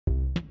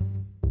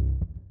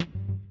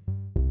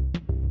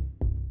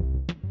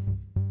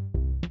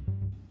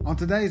On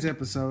today's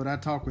episode, I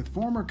talk with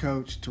former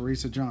coach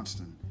Teresa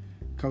Johnston.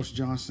 Coach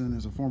Johnston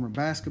is a former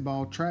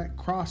basketball, track,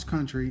 cross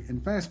country,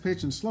 and fast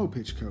pitch and slow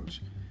pitch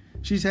coach.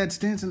 She's had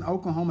stints in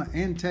Oklahoma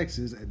and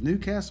Texas at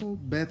Newcastle,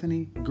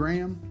 Bethany,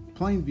 Graham,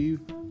 Plainview,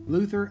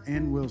 Luther,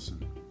 and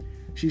Wilson.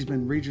 She's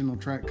been Regional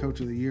Track Coach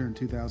of the Year in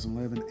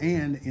 2011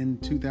 and in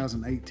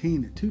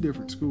 2018 at two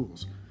different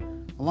schools.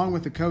 Along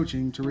with the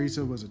coaching,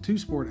 Teresa was a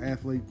two-sport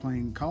athlete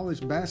playing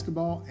college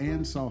basketball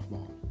and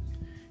softball.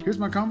 Here's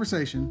my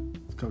conversation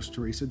with Coach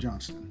Teresa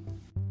Johnston.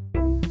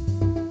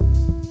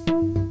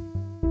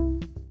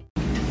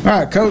 All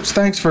right, Coach,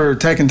 thanks for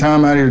taking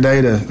time out of your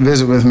day to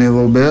visit with me a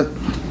little bit.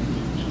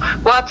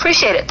 Well, I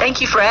appreciate it. Thank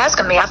you for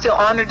asking me. I feel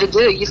honored to do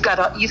it.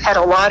 You've had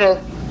a lot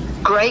of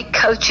great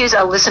coaches.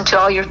 I listen to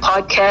all your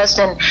podcasts,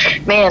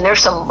 and man, there's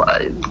some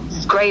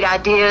great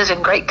ideas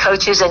and great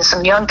coaches and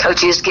some young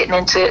coaches getting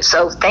into it.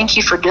 So thank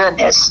you for doing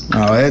this.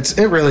 Oh, it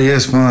really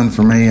is fun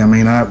for me. I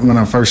mean, when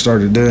I first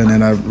started doing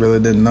it, I really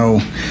didn't know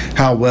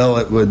how well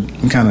it would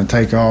kind of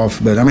take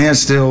off. But I mean, it's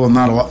still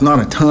not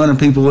a ton of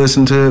people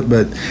listen to it.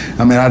 But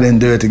I mean, I didn't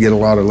do it to get a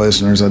lot of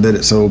listeners. I did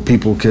it so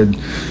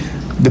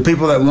the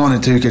people that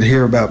wanted to could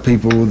hear about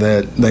people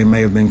that they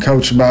may have been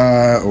coached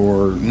by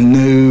or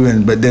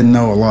knew but didn't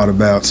know a lot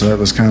about. So it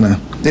was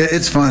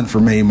it's fun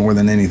for me more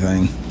than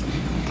anything.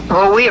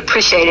 Well, we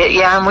appreciate it,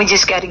 yeah, and we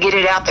just got to get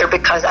it out there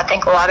because I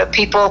think a lot of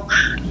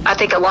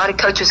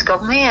coaches go,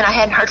 man, I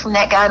hadn't heard from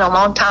that guy in a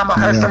long time. I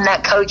heard from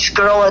that coach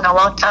girl in a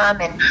long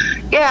time, and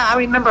yeah, I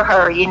remember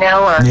her,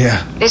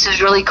 This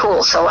is really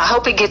cool. So I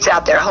hope it gets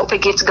out there. I hope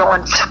it gets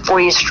going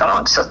for you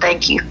strong. So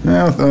thank you.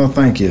 Well,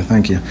 thank you.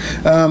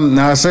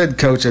 Now, I said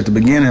coach at the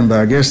beginning,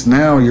 but I guess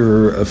now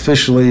you're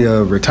officially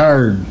a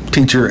retired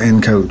teacher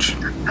and coach.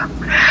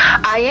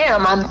 I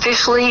am. I'm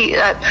officially,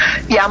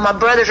 my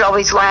brothers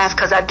always laugh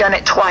because I've done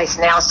it twice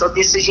now. So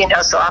this is,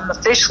 so I'm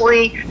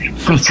officially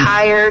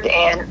retired,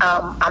 and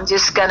I'm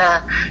just going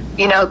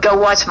to, go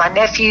watch my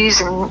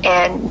nephews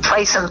and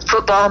play some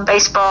football and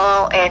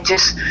baseball and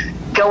just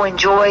go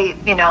enjoy,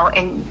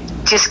 and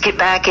just get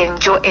back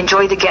and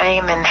enjoy the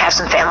game and have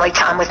some family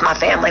time with my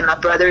family, my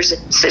brothers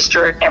and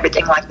sister and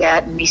everything like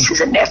that, and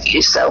nieces and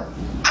nephews. So,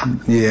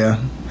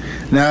 yeah.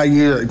 Now,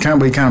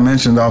 we kind of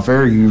mentioned off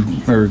air you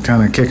are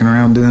kind of kicking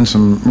around doing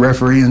some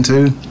refereeing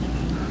too.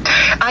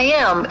 I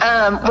am.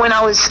 When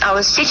I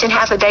was teaching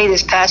half a day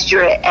this past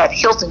year at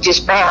Hilton,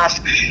 just math,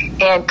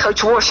 and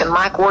Coach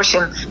Mike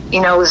Worsham,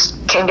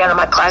 came down to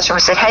my classroom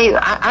and said, hey,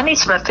 I need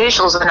some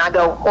officials. And I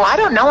go, well, I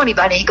don't know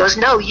anybody. He goes,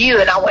 no, you.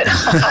 And I went,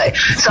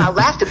 so I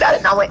laughed about it.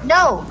 And I went,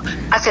 no.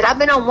 I said, I've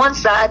been on one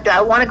side.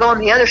 I want to go on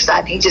the other side.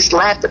 And he just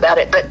laughed about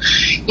it. But,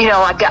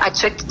 I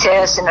took the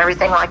test and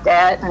everything like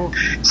that.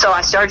 And so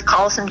I started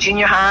calling some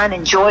junior high and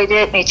enjoyed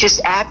it. And it's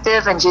just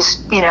active and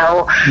just, you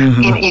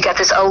got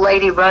this old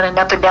lady running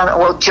up and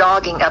down,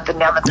 jogging up and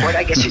down the court,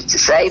 I guess you could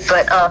say.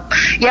 But,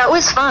 it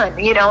was fun,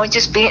 and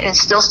just and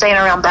still staying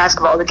around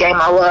basketball, the game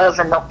I love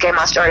and the game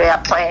I started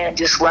out playing and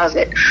just love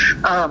it.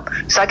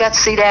 So I got to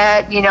see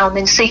that, and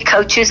then see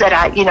coaches that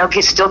I,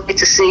 still get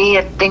to see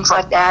and things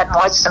like that, and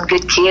watch some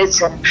good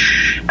kids. And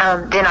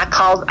then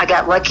I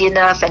got lucky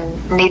enough and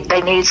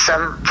they needed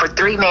some for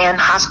 3-man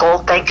high school,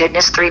 thank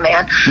goodness,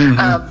 3-man,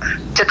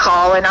 to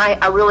call, and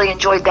I really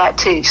enjoyed that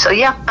too. So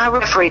yeah, I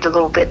refereed a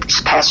little bit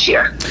this past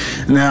year.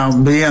 Now,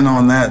 being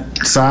on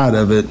that side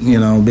of it,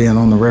 being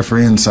on the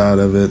refereeing side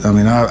of it, I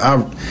mean,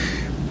 I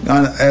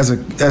as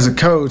a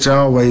coach, I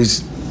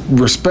always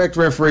respect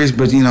referees,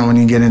 but when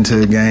you get into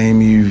the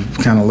game, you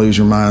kind of lose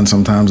your mind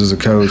sometimes as a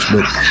coach.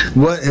 But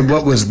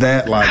what was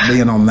that like,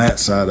 being on that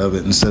side of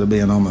it instead of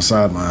being on the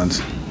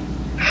sidelines?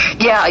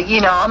 Yeah,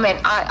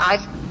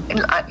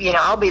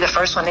 I'll be the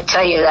first one to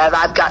tell you that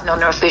I've gotten on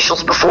their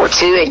officials before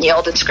too and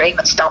yelled and screamed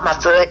and stomped my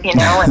foot, and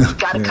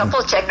got a couple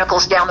of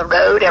technicals down the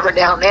road every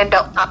now and then.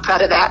 Not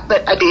proud of that,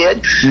 but I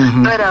did.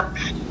 But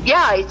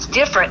it's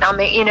different. I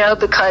mean,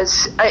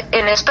 because,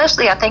 and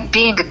especially I think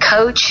being a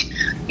coach,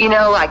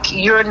 like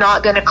you're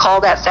not going to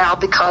call that foul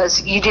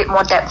because you didn't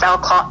want that foul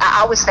call.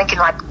 I was thinking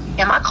like,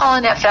 am I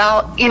calling that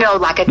foul,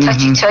 like a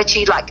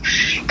touchy, like,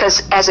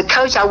 because as a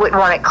coach, I wouldn't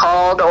want it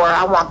called, or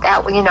I want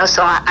that one,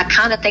 so I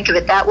kind of think of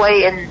it that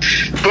way. And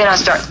then I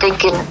start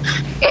thinking,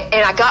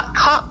 and I got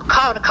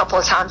caught a couple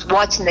of times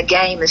watching the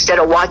game instead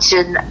of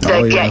watching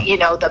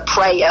the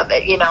play of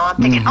it, I'm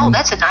thinking, oh,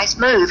 that's a nice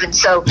move. And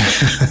so,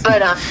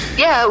 but,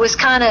 it was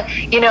kind of,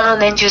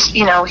 and then just,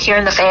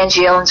 hearing the fans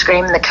yell and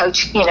scream, and the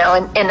coach,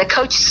 and the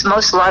coaches,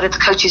 a lot of the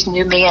coaches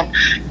knew me, and,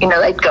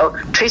 they'd go,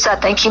 Teresa, I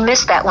think you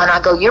missed that one.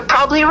 I go, you're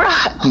probably right.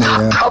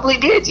 I probably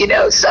did,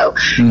 so,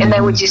 and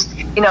they would just,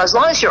 as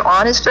long as you're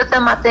honest with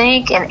them, I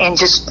think, and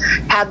just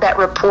have that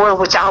rapport,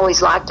 which I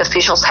always liked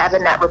officials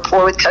having that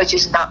rapport with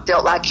coaches and not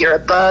feel like you're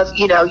above,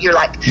 you're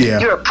like,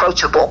 you're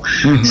approachable.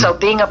 So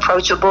being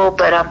approachable,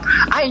 but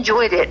I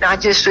enjoyed it, and I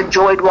just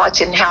enjoyed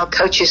watching how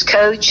coaches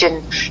coach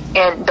and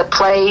the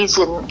plays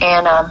and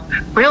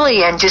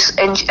really, and just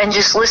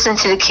listening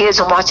to the kids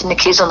and watching the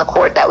kids on the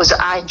court.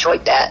 I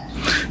enjoyed that.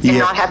 And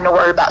not having to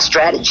worry about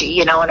strategy,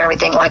 and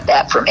everything like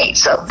that for me.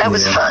 So that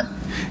was fun.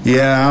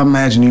 Yeah, I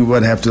imagine you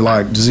would have to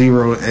like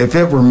zero. If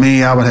it were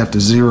me, I would have to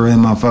zero in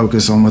my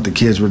focus on what the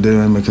kids were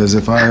doing, because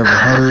if I ever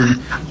heard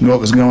what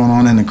was going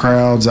on in the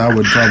crowds, I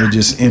would probably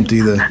just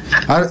empty the.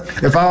 I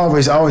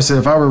always said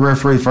if I were a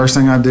referee, first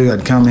thing I'd do,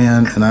 I'd come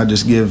in and I'd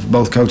just give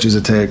both coaches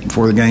a tech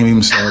before the game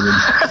even started,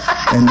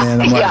 and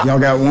then I'm like, y'all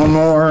got one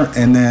more,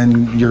 and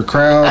then your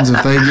crowds,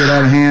 if they get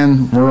out of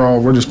hand,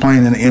 we're just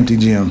playing in an empty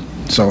gym.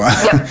 So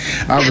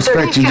I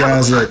respect you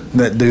guys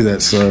that do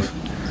that stuff.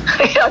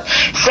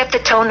 Set the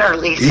tone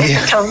early.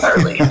 Set the tone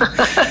early.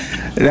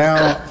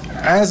 Now,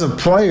 as a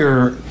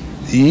player,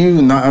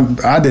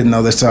 I didn't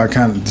know this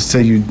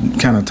till you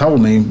kind of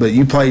told me, but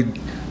you played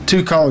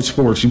 2 college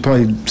sports. You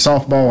played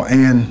softball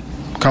and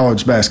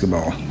college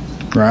basketball,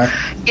 right?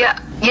 Yeah.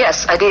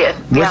 Yes, I did.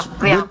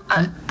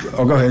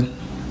 Oh, go ahead.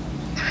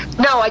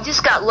 No, I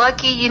just got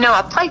lucky.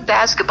 I played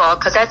basketball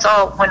because that's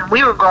all. When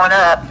we were growing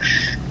up,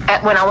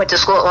 when I went to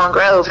school at Long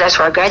Grove, that's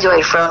where I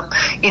graduated from.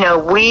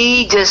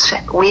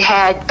 We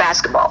had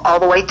basketball all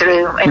the way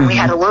through, and we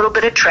had a little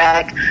bit of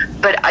track.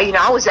 But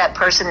I was that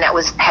person that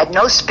had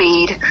no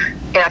speed,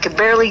 and I could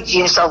barely.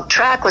 So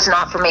track was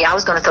not for me. I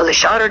was going to throw the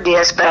shot or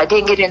disc, but I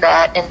didn't get into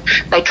that. And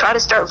they tried to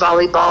start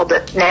volleyball,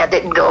 but it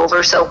didn't go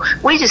over. So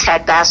we just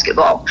had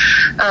basketball.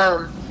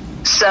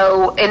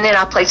 And then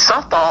I played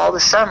softball all the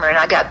summer, and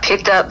I got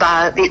picked up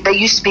by, they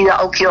used to be the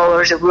Oak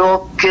Oilers, a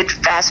real good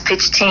fast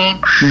pitch team,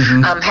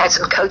 had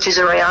some coaches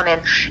around,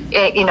 and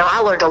I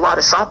learned a lot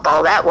of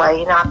softball that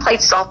way. I played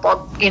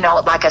softball,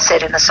 like I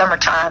said, in the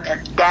summertime,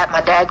 and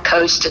my dad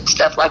coached and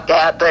stuff like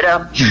that. But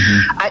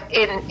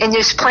and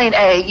just playing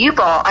AAU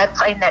ball, I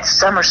played that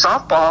summer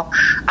softball.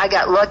 I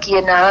got lucky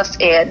enough,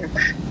 and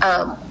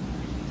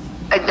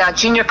now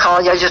junior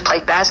college, I just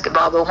played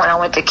basketball, but when I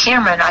went to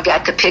Cameron, I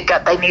got to pick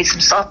up, they needed some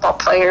softball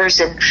players,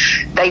 and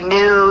they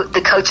knew, the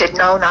coach had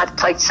known I'd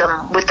played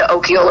some with the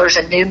Oak Oilers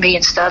and knew me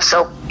and stuff,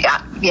 so,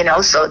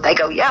 so they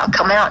go,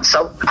 come out,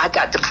 so I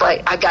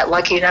got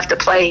lucky enough to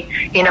play,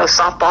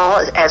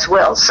 softball as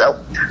well, so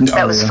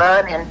that was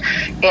fun,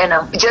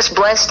 and just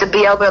blessed to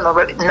be able in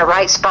the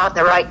right spot,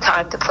 in the right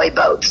time to play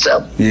both,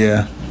 so.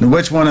 Yeah.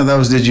 Which one of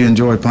those did you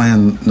enjoy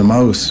playing the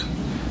most?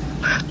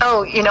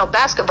 Oh,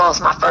 basketball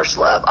is my first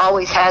love.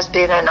 Always has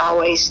been, and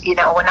always, when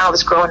I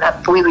was growing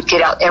up, we would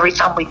get out every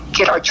time we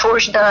get our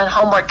chores done,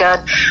 homework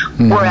done,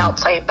 we're out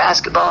playing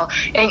basketball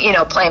and,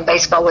 playing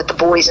baseball with the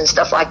boys and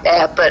stuff like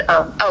that. But,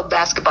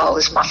 basketball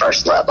is my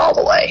first love all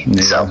the way.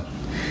 Yeah. So.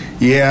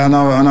 Yeah,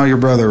 I know your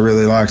brother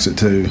really likes it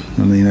too.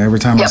 I mean, every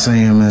time I see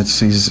him,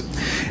 he's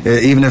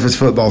even if it's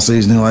football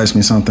season, he'll ask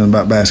me something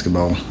about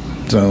basketball.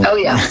 So. Oh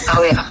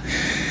yeah.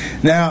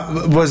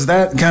 Now, was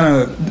that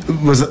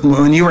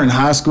when you were in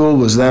high school,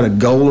 was that a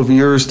goal of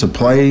yours to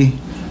play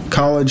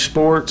college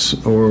sports,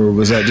 or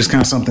was that just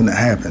kind of something that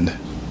happened?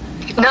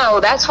 No,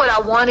 that's what I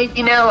wanted.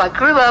 I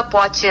grew up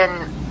watching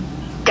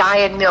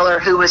Diane Miller,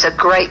 who was a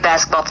great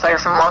basketball player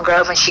from Long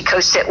Grove, and she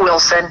coached at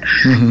Wilson,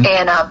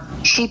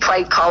 and she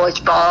played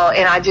college ball,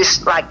 and I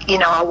just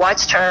I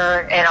watched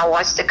her, and I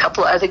watched a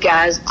couple of other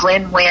guys,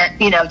 Glenn Went,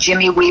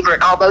 Jimmy Weaver,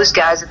 and all those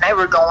guys, and they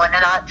were going,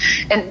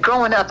 and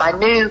growing up, I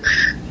knew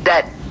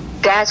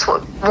that's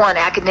what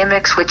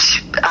academics,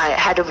 which I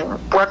had to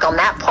work on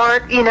that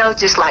part,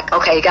 just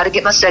okay, you got to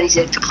get my studies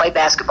in to play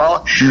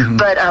basketball.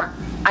 But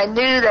I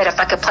knew that if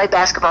I could play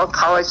basketball in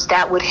college,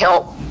 that would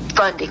help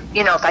funding.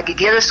 If I could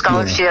get a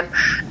scholarship,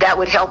 that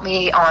would help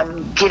me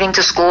on getting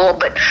to school.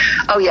 But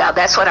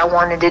that's what I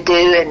wanted to do,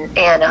 and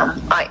then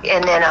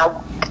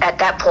at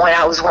that point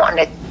I was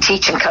wanting to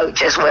teach and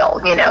coach as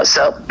well,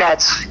 so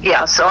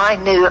so I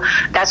knew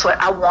that's what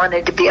I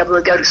wanted, to be able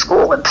to go to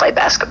school and play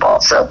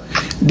basketball. So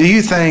do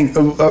you think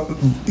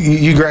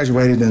you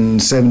graduated in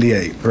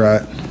 78,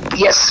 right?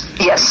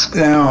 Yes.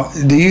 Now,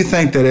 do you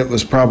think that it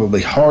was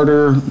probably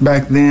harder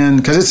back then?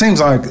 Because it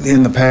seems like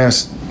in the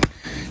past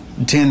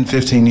 10,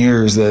 15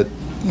 years that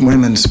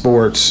women's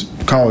sports,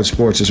 college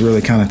sports, has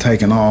really kind of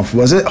taken off.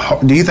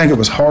 Do you think it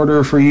was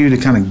harder for you to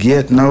kind of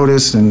get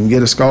noticed and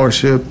get a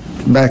scholarship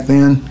back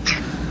then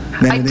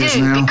than it is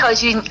now?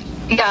 Because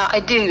I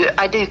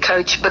do,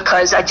 Coach,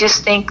 because I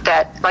just think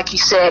that, like you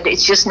said,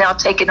 it's just now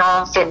taking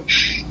off, and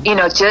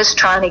just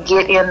trying to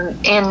get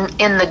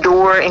in the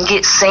door and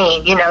get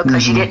seen,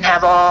 because you didn't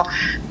have all.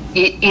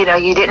 You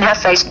didn't have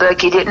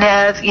Facebook, you didn't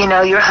have,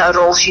 your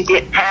huddles, you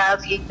didn't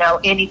have,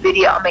 any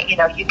video. I mean,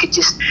 you could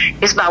just,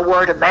 it's by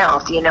word of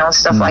mouth,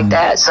 stuff like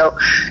that. So,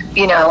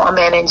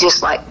 and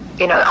just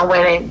I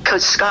went and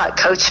Coach Scott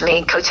coached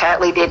me, Coach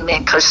Hatley didn't,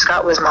 and Coach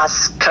Scott was my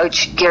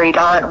coach, Gary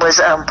Don was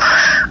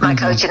my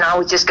coach, and I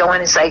would just go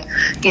in and say,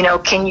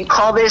 can you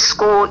call this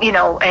school,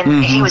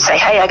 and he would say,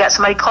 hey, I got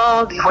somebody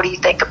called, what do you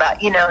think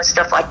about, and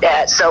stuff like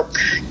that. So,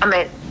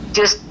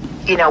 just,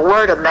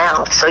 word of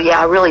mouth. So,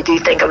 I really do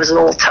think it was a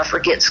little tougher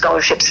getting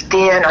scholarships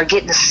then, or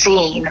getting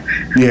seen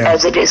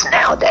as it is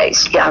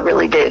nowadays. Yeah, I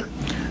really do.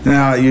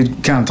 Now, you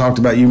kind of talked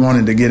about you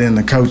wanted to get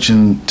into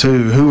coaching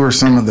too. Who were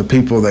some of the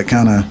people that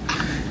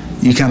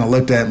you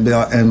looked at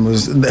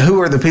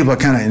who are the people that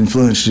kind of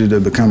influenced you to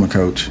become a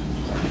coach?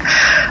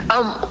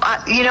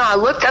 I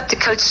looked up to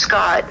Coach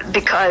Scott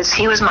because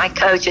he was my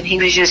coach, and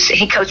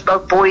he coached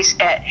both boys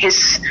at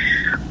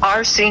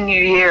our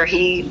senior year.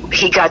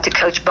 He got to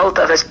coach both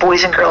of us,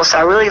 boys and girls. So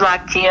I really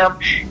liked him,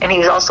 and he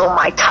was also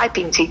my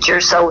typing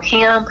teacher. So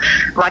him,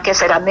 like I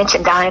said, I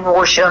mentioned Diane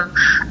Worsham.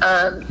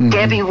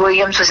 Debbie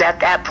Williams was at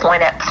that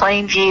point at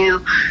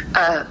Plainview.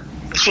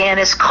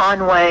 Janice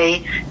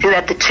Conway, who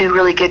had the two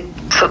really good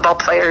football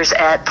players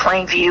at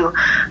Plainview,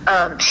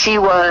 she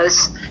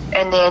was.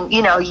 And then,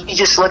 you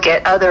just look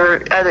at other,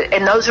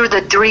 and those were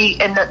the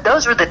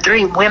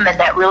three women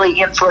that really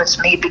influenced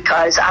me,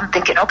 because I'm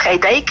thinking, okay,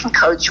 they can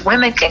coach,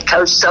 women can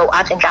coach, so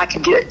I think I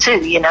can do it too,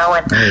 and,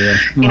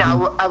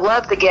 I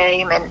love the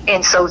game.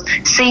 And so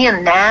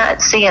seeing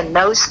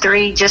those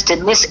three just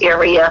in this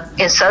area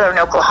in southern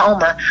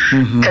Oklahoma,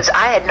 because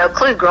I had no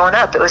clue growing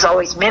up. It was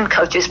always men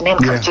coaches, and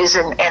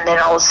then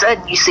all of a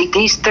sudden you see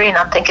these three, and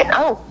I'm thinking,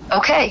 oh,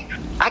 okay,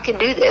 I can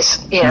do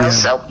this,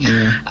 So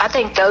I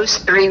think those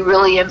three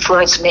really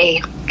influenced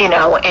me,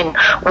 and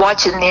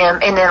watching them.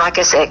 And then, like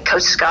I said,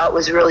 Coach Scott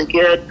was really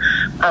good,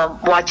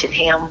 watching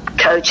him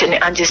coach, and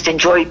I just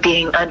enjoyed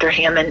being under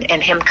him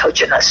and him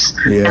coaching us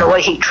and the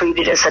way he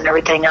treated us and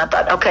everything. I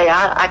thought, okay,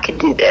 I can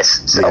do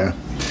this. So.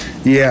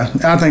 Yeah,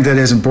 I think that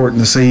is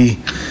important to see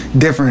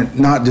different,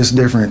 not just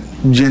different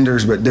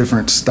genders, but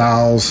different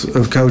styles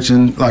of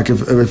coaching. Like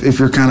if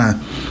you're kind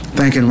of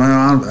thinking,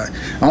 well,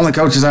 only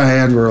coaches I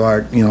had were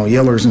like,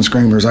 yellers and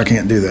screamers, I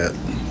can't do that,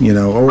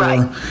 or,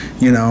 right.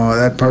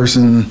 That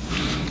person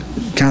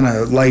kind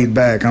of laid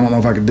back, I don't know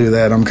if I could do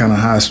that, I'm kind of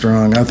high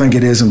strung. I think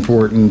it is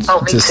important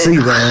to see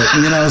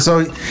that,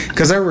 so,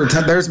 because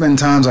there's been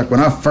times like when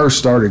I first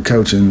started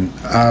coaching,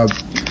 I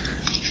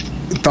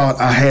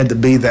thought I had to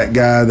be that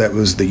guy that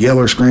was the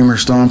yeller, screamer,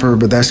 stomper,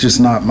 but that's just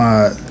not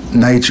my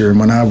nature. And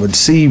when I would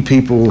see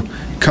people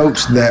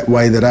coach that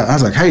way, that I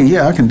was like, hey,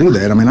 yeah, I can do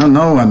that. I mean, I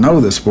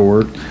know the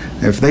sport.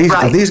 If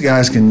these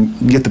guys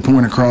can get the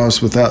point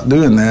across without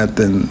doing that,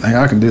 then hey,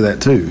 I can do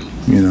that too.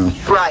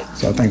 Right.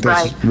 So I think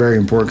that's very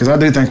important, because I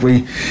do think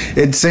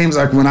it seems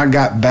like when I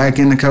got back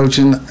into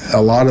coaching,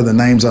 a lot of the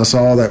names I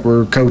saw that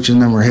were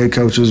coaching and were head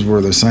coaches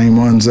were the same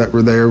ones that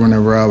were there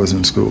whenever I was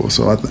in school.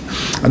 So I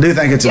do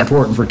think it's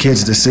important for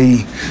kids to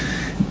see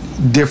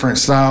different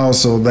styles,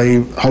 so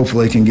they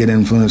hopefully can get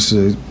influenced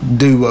to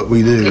do what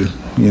we do,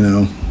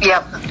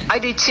 Yep, I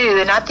do too.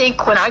 And I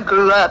think when I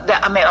grew up,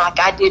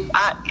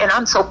 and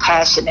I'm so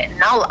passionate,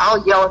 and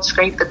I'll yell and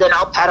scream, but then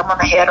I'll pat them on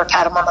the head or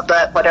pat them on the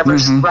butt,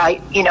 whatever's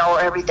right, or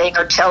everything,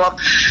 or tell them.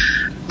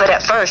 But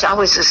at first, I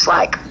was just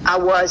like, I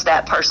was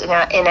that person.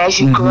 And as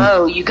you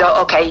grow, you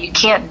go, okay, you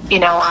can't,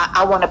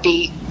 I want to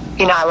be,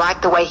 I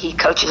like the way he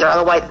coaches, or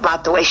I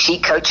like the way she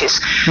coaches.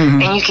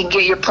 And you can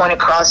get your point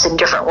across in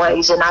different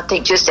ways. And I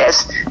think just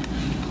as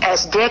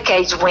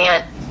decades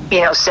went,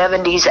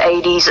 70s,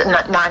 80s,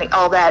 90s,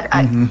 all that,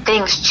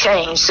 things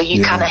change. So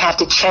you kind of have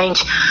to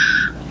change,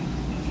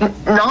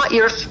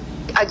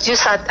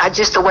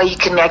 just the way you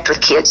connect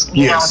with kids,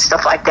 and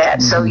stuff like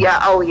that. So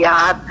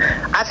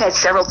I've had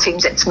several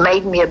teams that's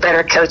made me a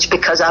better coach,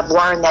 because I've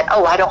learned that,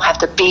 I don't have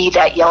to be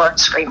that yeller and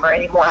screamer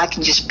anymore. I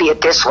can just be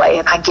it this way,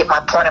 and I get my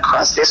point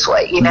across this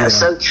way,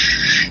 So,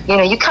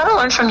 you kind of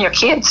learn from your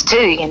kids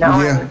too,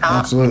 Yeah,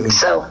 absolutely.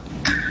 So,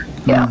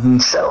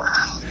 so.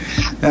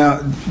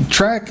 Now,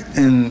 track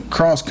and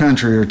cross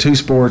country are two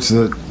sports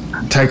that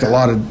take a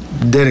lot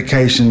of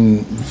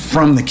dedication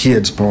from the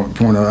kids' point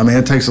of. I mean,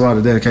 it takes a lot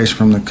of dedication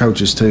from the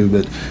coaches too.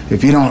 But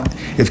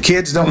if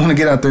kids don't want to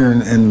get out there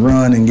and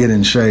run and get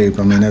in shape,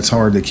 I mean, it's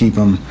hard to keep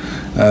them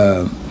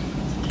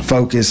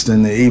focused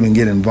and even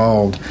get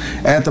involved.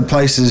 At the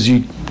places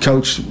you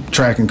coach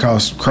track and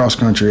cross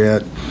country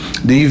at,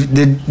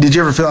 did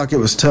you ever feel like it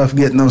was tough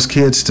getting those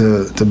kids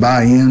to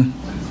buy in?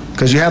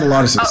 Because you had a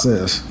lot of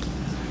success.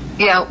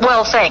 Yeah,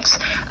 well, thanks.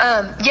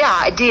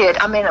 I did.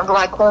 I mean,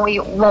 like when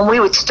we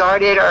would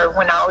start it, or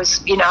when I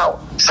was,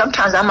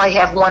 sometimes I might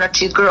have one or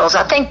two girls.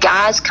 I think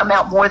guys come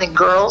out more than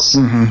girls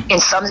in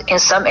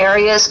some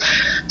areas.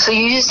 So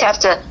you just have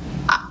to.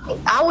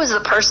 I was the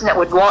person that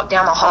would walk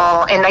down the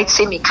hall, and they'd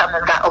see me coming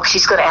and go,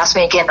 she's going to ask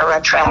me again to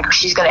run track, or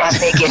she's going to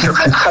ask me again to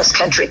run cross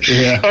country.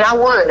 And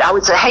I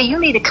would say, hey, you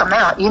need to come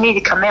out. You need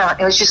to come out.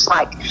 And it was just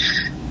like.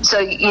 So,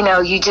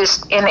 you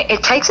just, and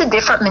it takes a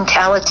different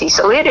mentality.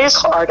 So it is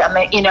hard. I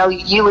mean,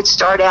 you would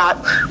start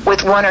out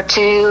with one or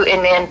two,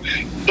 and then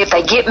if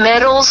they get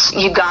medals,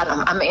 you got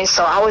them. I mean,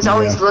 so I was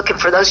always looking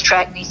for those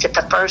track meets at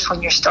the first,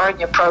 when you're starting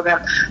your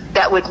program,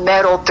 that would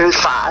medal through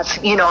 5,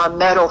 a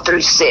medal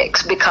through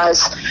 6,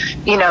 because,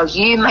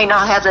 you may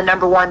not have the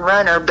number one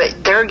runner,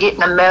 but they're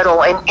getting a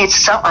medal, and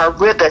it's or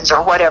ribbons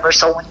or whatever.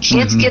 So when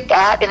kids get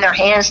that in their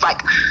hands, like,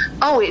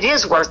 it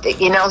is worth it,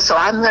 so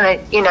I'm going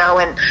to,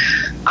 and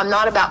I'm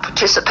not about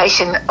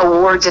participation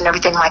awards and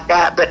everything like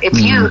that, but if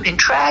you, in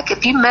track,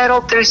 if you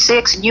medal through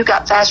 6 and you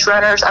got fast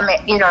runners, I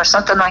mean, or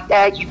something like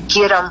that, you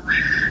get them,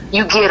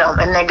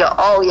 and they go,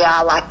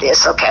 I like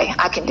this, okay,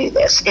 I can do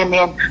this, and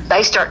then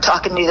they start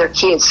talking to their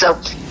kids. So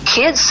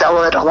kids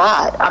sell it a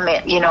lot. I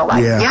mean,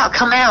 yeah,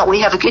 come out.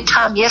 We have a good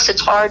time. Yes,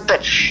 it's hard,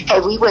 but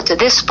hey, we went to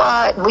this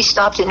spot and we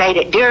stopped and ate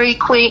at Dairy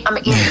Queen. I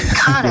mean,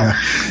 kind of,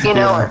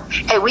 or,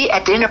 hey, we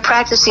at the end of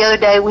practice the other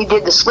day, we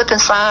did the slip and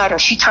slide, or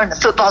she turned the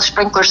football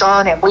sprinklers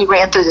on and we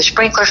ran through the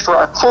sprinklers for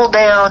our cool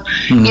down.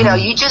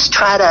 You just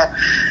try to,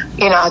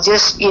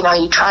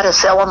 you try to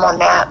sell them on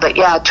that. But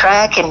yeah,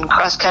 track and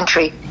cross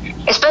country,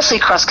 especially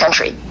cross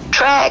country.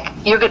 Track,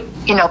 you're good.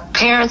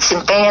 Parents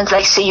and fans,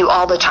 they see you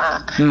all the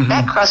time.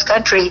 That cross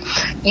country,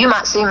 you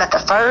might see them at the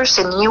first,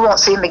 and you won't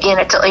see them again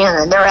until the end.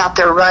 And they're out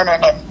there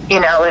running, and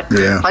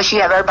unless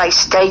you have everybody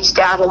staged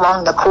out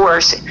along the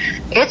course,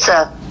 it's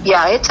a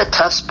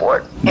tough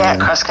sport.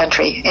 Cross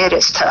country, it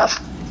is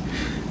tough.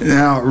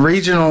 Now,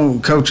 regional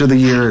coach of the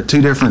year at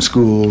 2 different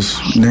schools,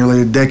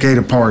 nearly a decade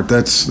apart.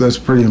 That's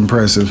pretty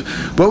impressive.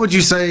 What would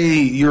you say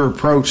your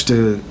approach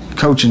to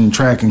coaching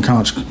track and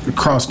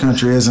cross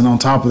country is? And on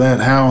top of that,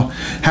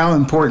 how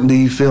important do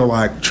you feel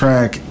like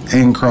track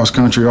and cross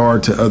country are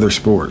to other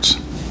sports?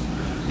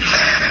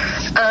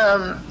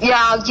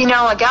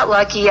 I got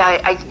lucky.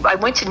 I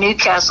went to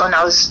Newcastle, and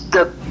I was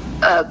the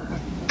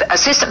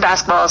assistant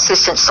basketball,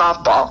 assistant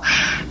softball,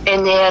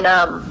 and then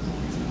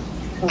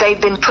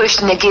they've been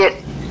pushing to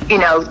get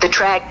the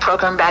track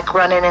program back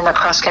running and the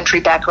cross country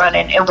back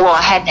running. And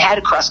I hadn't had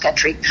a cross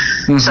country.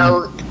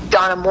 So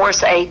Donna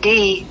Morris, AD,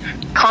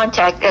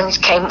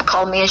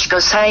 called me, and she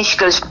goes,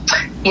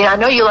 I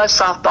know you love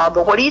softball,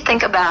 but what do you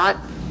think about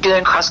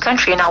doing cross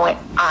country? And I went,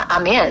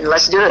 I'm in,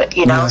 let's do it,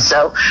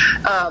 So,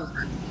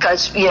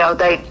 because,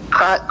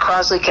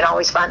 Crosley can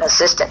always find an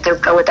assistant to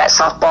go with that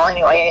softball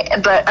anyway.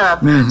 But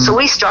so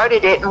we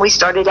started it, and we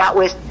started out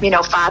with,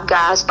 5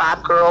 guys,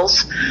 5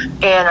 girls,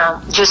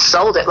 and just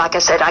sold it. Like I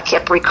said, I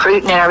kept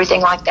recruiting and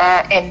everything like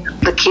that, and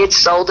the kids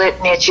sold it,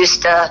 and it's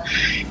just,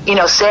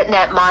 setting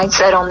that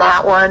mindset on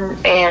that one.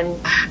 And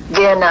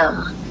then,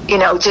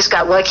 just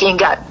got lucky and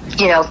got,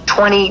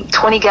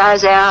 20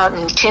 guys out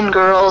and 10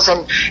 girls,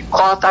 and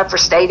qualified for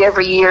state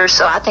every year.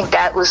 So I think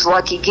that was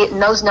lucky, getting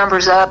those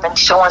numbers up and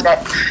showing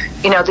that,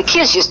 the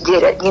kids just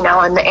did it,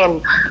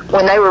 and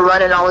when they were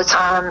running all the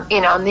time,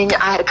 and then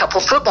I had a couple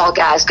of football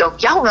guys go,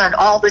 y'all run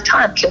all the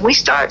time. Can we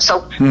start?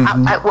 So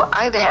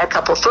I even had a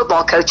couple of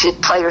football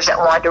players that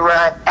wanted to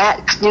run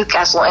at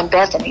Newcastle and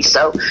Bethany.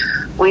 So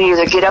we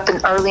either get up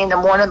early in the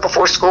morning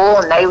before school,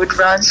 and they would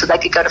run so they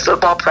could go to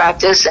football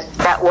practice, and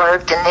that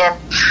worked. And then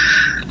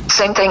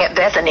same thing at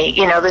Bethany,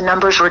 the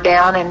numbers were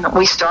down, and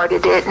we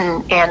started it,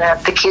 and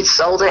the kids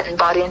sold it and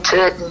bought into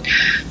it. And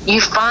you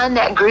find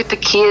that group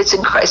of kids,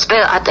 and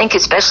I think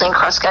especially in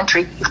cross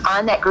country, you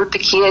find that group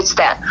of kids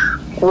that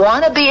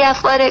want to be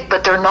athletic,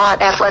 but they're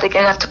not athletic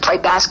enough to play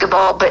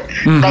basketball, but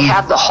they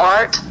have the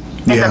heart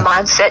and the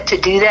mindset to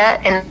do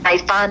that, and they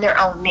find their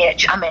own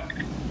niche. I mean,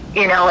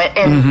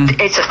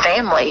 it's a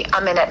family. I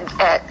mean,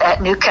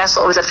 at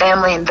Newcastle, it was a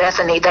family. In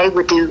Bethany, they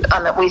would do,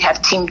 we'd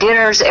have team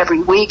dinners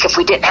every week. If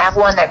we didn't have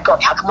one, they'd go,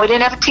 how come we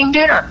didn't have a team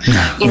dinner?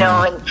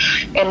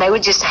 And they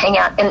would just hang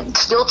out. And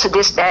still to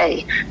this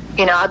day,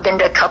 I've been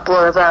to a couple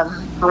of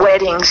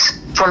weddings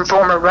from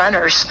former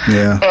runners.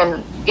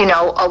 And,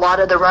 a lot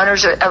of the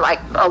runners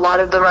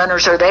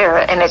are there,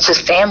 and it's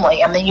just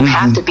family. I mean, you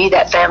have to be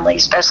that family,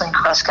 especially in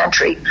cross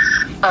country.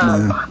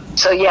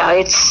 So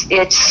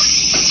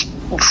it's,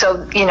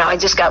 so, I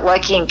just got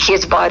lucky, and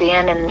kids bought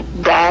in, and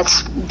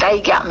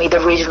they got me the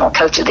regional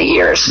coach of the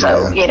year.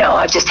 So,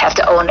 I just have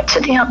to own it to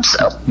them.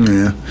 So,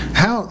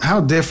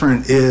 How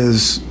different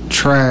is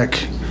track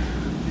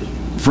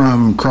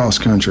from cross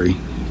country?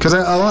 Because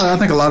I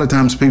think a lot of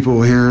times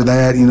people hear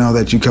that,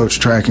 that you coach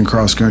track and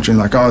cross country, and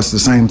like, oh, it's the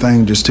same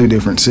thing, just 2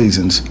 different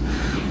seasons.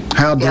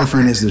 How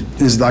different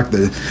is like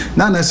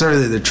not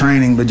necessarily the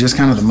training, but just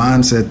kind of the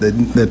mindset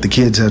that the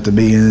kids have to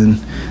be in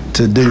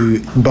to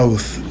do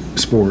both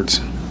sports?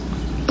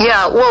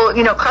 Yeah, well,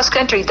 cross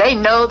country, they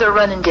know their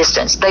running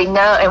distance. They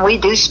know, and we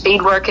do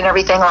speed work and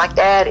everything like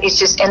that. It's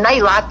just, and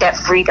they like that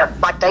freedom.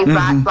 Like they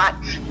like,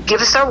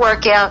 give us our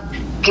workout,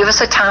 give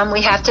us a time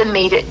we have to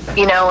meet it,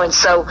 and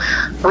so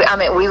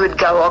we would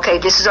go, okay,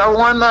 this is our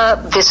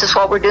warm-up, this is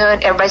what we're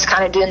doing. Everybody's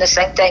kind of doing the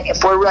same thing.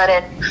 If we're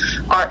running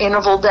our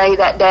interval day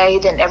that day,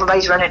 then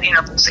everybody's running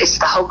intervals. It's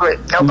the whole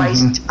group.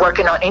 Nobody's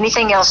working on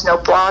anything else, no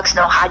blocks,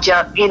 no high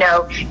jump,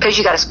 because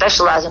you got to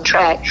specialize in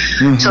track.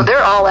 So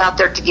they're all out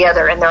there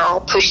together, and they're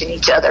all pushing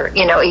each other.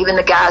 Even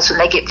the guys, when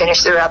they get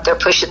finished, they're out there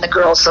pushing the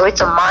girls. So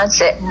it's a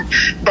mindset, and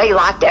they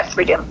like that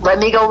freedom. Let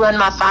me go run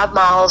my 5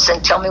 miles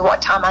and tell me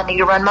what time I need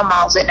to run my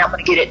miles in, and I'm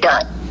going to get it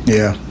done.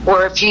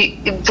 Or if you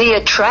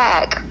via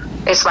track,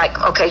 it's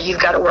like, okay, you've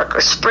got to work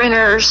with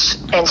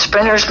sprinters, and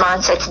sprinters'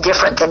 mindset's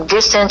different than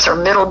distance or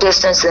middle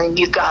distance, and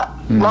you've got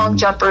long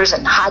jumpers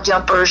and high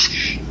jumpers,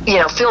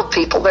 field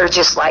people. They're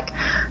just like,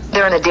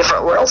 they're in a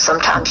different world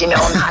sometimes, on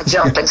high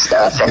jump and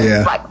stuff,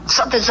 and like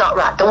something's not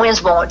right, the wind's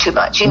blowing too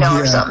much,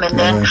 or something, and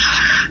then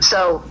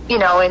so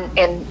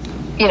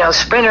and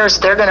sprinters,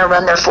 they're going to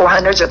run their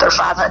 400s or their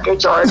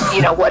 500s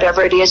or,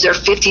 whatever it is, their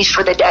 50s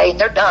for the day, and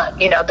they're done.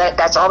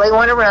 That's all they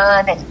want to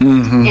run, and,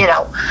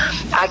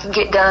 I can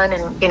get done,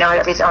 and,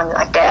 everything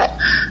like that.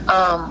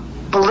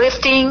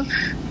 Lifting,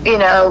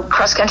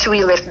 cross country,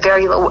 we lift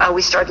very low.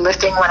 We started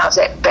lifting when I was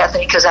at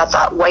Bethany because I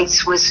thought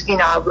weights was,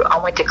 I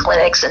went to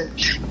clinics and,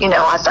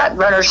 I thought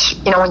runners,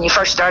 when you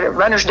first started,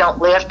 runners don't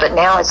lift, but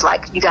now it's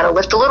like you got to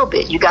lift a little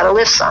bit. You got to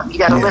lift some. You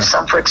got to lift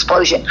some for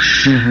explosion.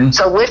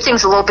 So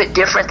lifting's a little bit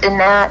different than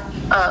that.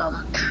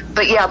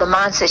 But yeah, the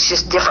mindset's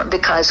just different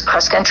because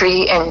cross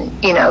country and,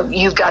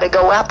 you've got to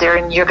go out there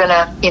and you're going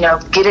to,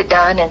 get it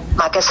done. And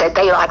like I said,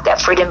 they like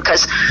that freedom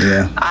because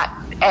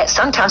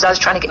sometimes I was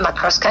trying to get my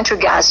cross-country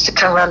guys to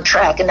come run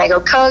track, and they go,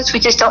 Coach, we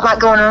just don't like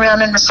going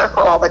around in a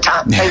circle all the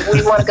time.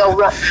 We want to go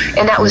run.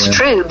 And that was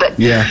true. But,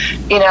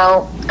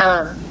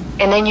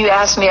 and then you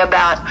asked me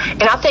about,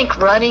 and I think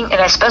running,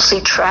 and especially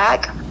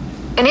track,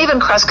 and even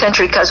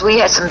cross-country, because we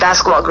had some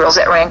basketball girls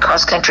that ran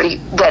cross-country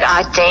that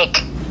I think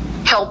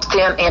helped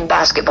them in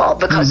basketball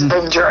because of the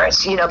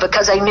endurance,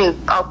 because they knew,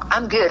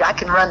 I'm good, I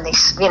can run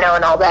these,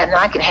 and all that, and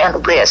I can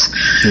handle this.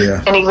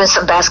 And even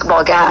some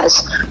basketball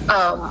guys.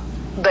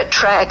 But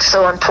track's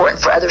so important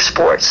for other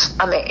sports.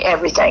 I mean,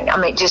 everything. I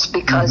mean, just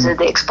because of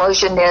the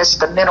explosiveness,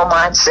 the mental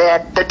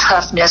mindset, the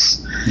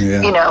toughness,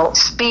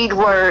 speed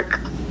work.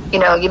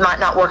 You might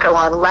not work a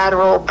lot of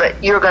lateral,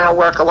 but you're going to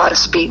work a lot of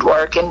speed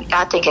work, and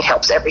I think it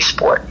helps every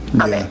sport.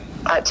 I mean,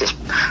 I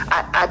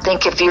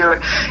think if you're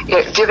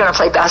going to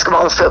play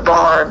basketball or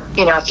football, or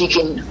if you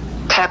can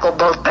tackle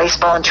both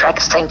baseball and track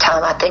at the same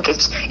time, I think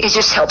it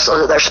just helps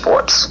those other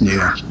sports.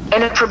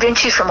 And it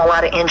prevents you from a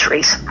lot of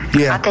injuries.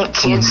 I think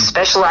kids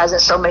specialize in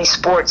so many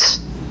sports.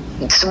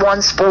 It's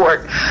one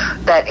sport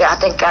that I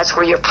think that's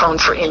where you're prone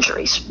for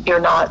injuries.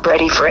 You're not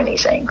ready for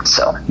anything.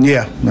 So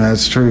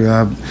that's true.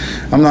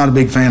 I'm not a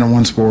big fan of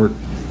one sport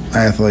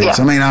athletes.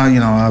 I mean,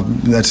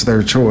 that's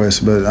their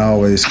choice, but I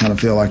always kind of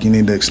feel like you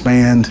need to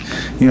expand.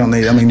 You don't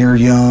need. I mean, you're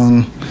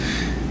young.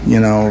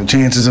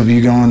 Chances of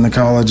you going to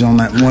college on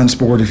that one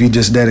sport, if you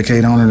just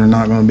dedicate on it, are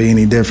not going to be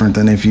any different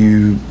than if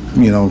you,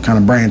 kind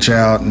of branch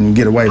out and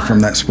get away from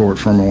that sport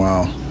for a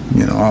while.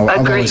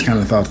 I've always kind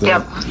of thought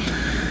that.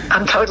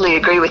 I'm totally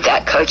agree with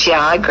that, Coach. Yeah,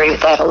 I agree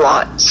with that a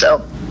lot.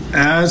 So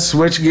I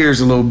switch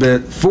gears a little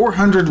bit.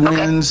 400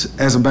 wins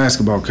as a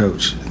basketball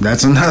coach.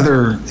 That's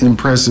another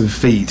impressive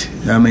feat.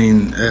 I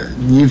mean,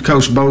 you've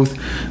coached both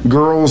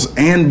girls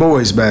and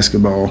boys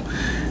basketball.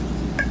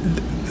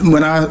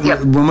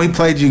 When we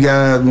played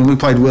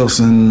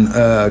Wilson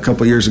a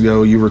couple of years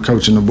ago, you were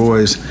coaching the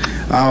boys.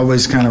 I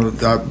always kind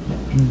of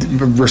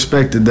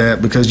respected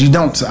that because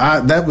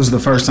that was the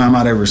first time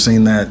I'd ever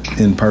seen that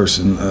in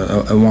person,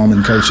 a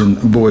woman coaching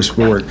boys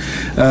sport.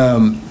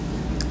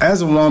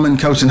 As a woman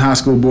coaching high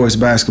school boys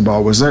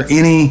basketball, was there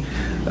any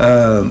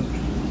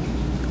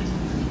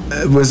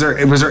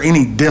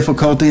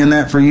difficulty in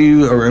that for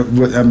you,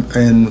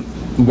 and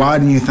why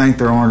do you think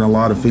there aren't a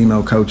lot of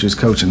female coaches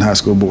coaching high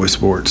school boys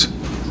sports?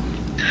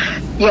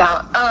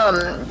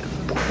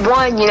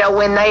 One,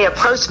 when they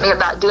approached me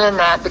about doing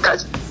that,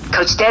 because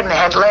Coach Stedman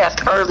had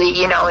left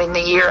early, in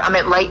the year,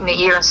 late in the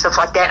year and stuff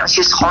like that, it was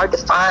just hard to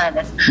find.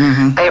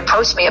 And they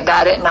approached me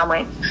about it, and I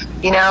went,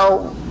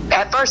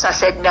 at first I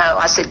said no.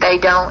 I said, they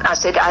don't. I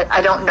said,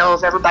 I don't know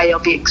if everybody will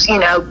be,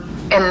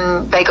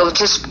 and they go,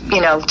 just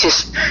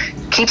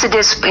keep the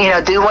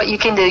discipline, do what you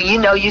can do.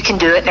 You can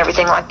do it and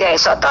everything like that.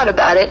 So I thought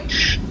about it.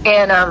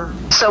 And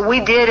so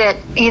we did it,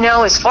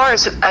 as far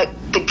as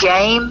the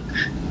game,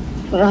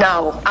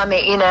 no.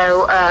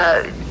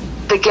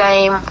 The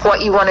game,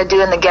 what you want to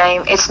do in the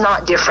game, it's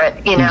not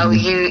different.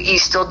 You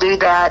still do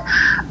that.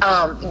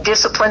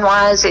 Discipline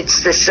wise,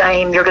 it's the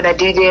same. You're going to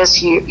do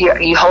this.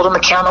 You hold them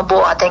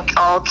accountable. I think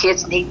all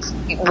kids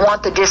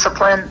want the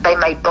discipline. They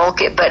may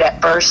bulk it, but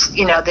at first,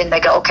 then they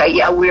go, okay,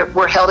 yeah,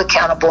 we're held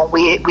accountable.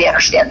 We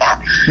understand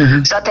that.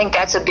 So I think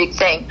that's a big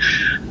thing.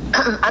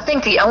 I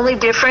think the only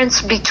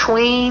difference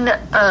between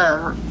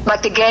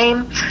like the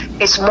game,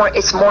 it's more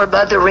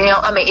above the rim.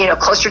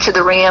 Closer to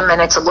the rim,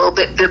 and it's a little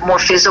bit more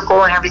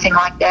physical and everything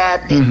like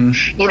that. And,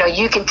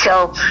 you can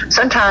tell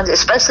sometimes,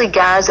 especially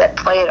guys that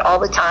play it all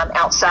the time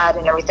outside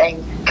and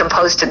everything,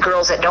 composed to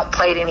girls that don't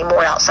play it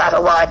anymore outside a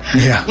lot.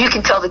 You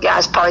can tell the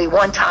guys probably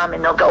one time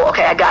and they'll go,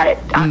 okay, I got it.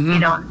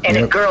 And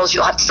in girls,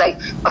 you'll have to say,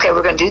 okay,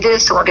 we're going to do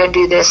this and we're going to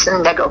do this,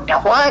 and they go, now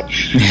what?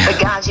 But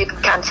guys, you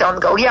can kind of tell them,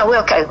 go, yeah,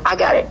 well, okay, I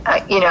got it.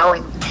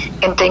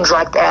 And things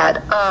like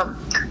that.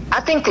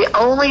 I think the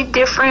only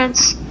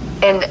difference,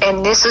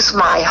 and this is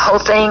my whole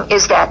thing,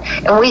 is that,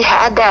 and we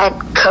had that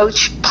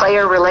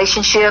coach-player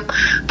relationship,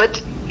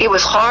 but it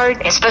was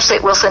hard, especially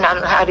at Wilson. I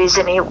don't know how it is,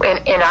 and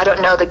I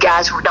don't know, the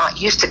guys were not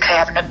used to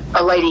having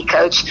a lady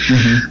coach,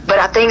 but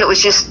I think it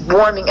was just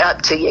warming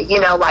up to you,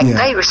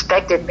 they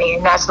respected me,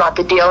 and that's not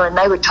the deal, and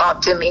they would talk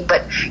to me,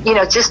 but,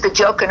 just the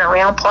joking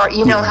around part,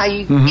 how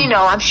you,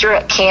 I'm sure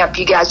at camp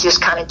you guys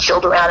just kind of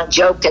chilled around and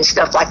joked and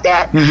stuff like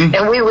that,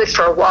 and we would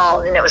for a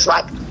while, and it was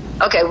like,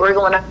 okay, we're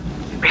going to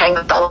hang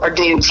with all our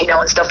dudes,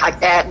 and stuff like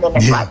that, and then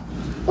it's like,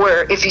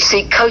 where if you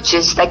see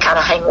coaches, they kind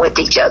of hang with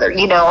each other,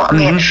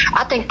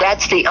 I think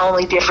that's the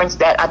only difference,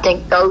 that I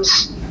think that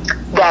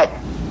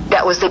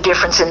was the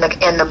difference in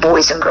the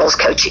boys and girls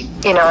coaching,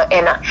 and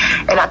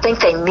I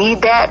think they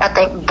need that. I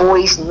think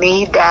boys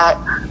need that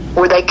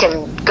where they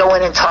can go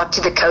in and talk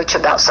to the coach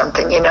about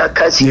something,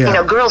 because,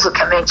 girls will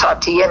come in and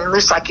talk to you, and it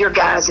looks like your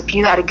guys, if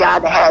you had a guy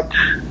that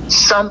had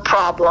some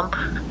problem,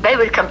 they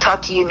would come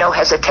talk to you, no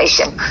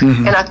hesitation.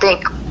 And I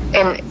think,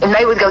 and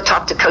they would go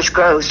talk to Coach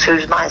Groves,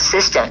 who's my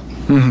assistant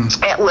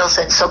at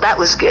Wilson. So that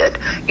was good.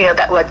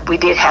 We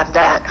did have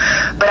that.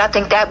 But I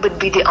think that would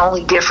be the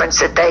only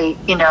difference that they,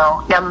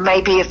 now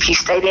maybe if he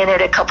stayed in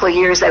it a couple of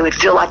years, they would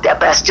feel like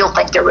that. But I still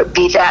think there would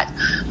be that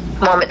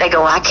moment they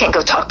go, I can't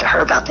go talk to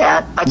her about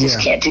that. I just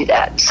can't do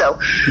that. So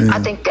I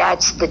think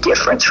that's the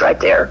difference right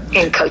there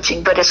in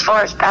coaching. But as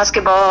far as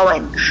basketball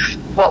and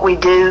what we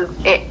do,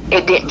 it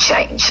didn't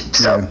change.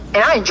 So, and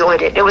I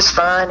enjoyed it. It was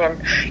fun, and,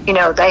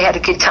 they had a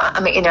good time. I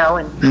mean,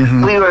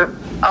 and we were,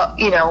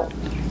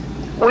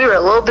 we were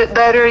a little bit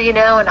better, and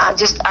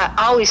I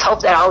always hope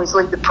that I always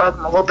leave the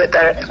program a little bit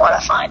better than what I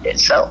find it.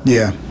 So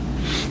yeah,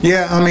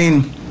 I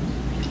mean,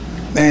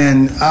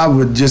 and I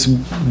would just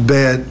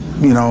bet,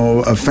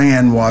 a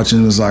fan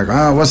watching was like,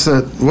 what's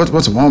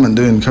a woman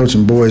doing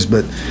coaching boys?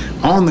 But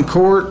on the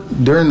court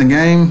during the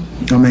game,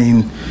 I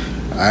mean,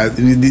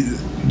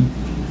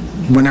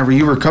 whenever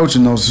you were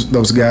coaching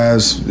those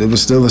guys, it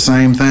was still the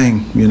same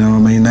thing. I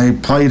mean, they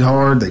played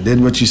hard, they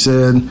did what you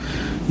said.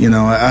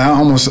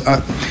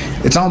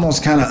 It's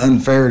almost kind of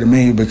unfair to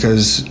me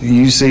because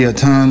you see a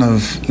ton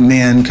of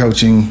men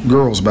coaching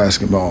girls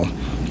basketball.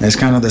 It's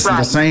kind of the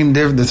same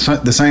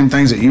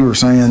things that you were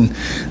saying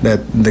that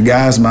the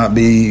guys might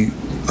be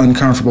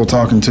uncomfortable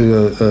talking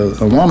to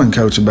a woman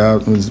coach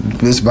about.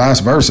 It's vice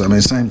versa. I mean,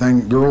 same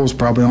thing. Girls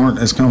probably aren't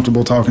as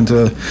comfortable talking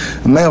to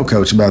a male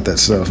coach about that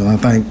stuff. And I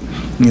think,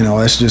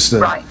 that's just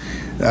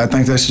I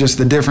think that's just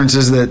the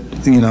differences that,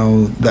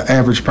 the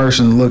average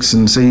person looks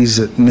and sees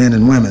at men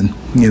and women.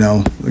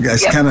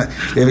 It's kind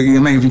of, if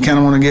you kind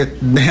of want to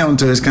get down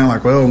to it, it's kind of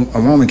like, well,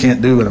 a woman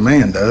can't do what a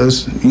man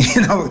does.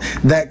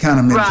 That kind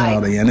of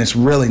mentality. And it's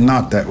really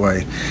not that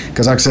way.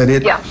 Because like I said,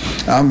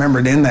 I remember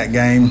in that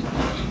game,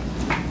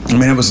 I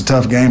mean, it was a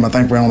tough game. I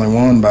think we only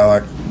won by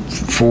like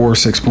 4 or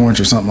 6 points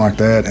or something like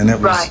that. And it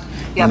was,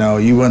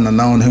 you wouldn't have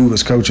known who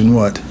was coaching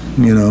what,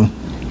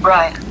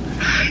 Right.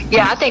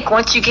 Yeah, I think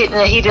once you get in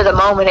the heat of the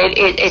moment,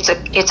 it's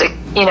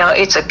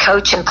a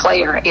coach and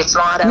player. It's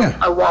not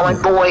a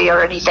woman boy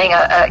or anything.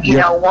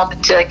 A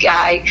woman to a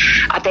guy.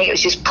 I think it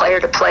was just player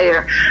to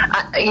player.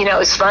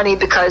 It's funny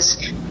because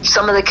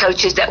some of the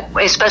coaches that,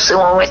 especially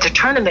when we went to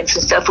tournaments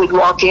and stuff, we'd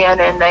walk in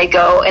and they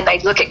go and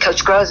they'd look at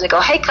Coach Groves and they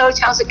go, "Hey, Coach,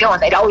 how's it going?"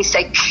 They'd always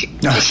say,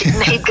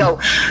 they'd go,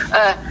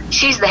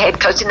 "She's the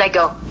head coach," and they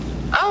go,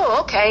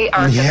 "Oh, okay."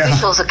 Or the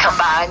officials would come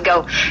by and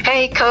go,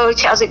 "Hey,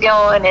 Coach, how's it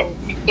going?" And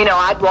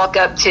I'd walk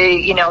up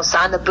to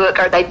sign the book,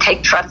 or they'd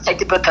try to take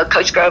the book of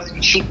Coach Grove,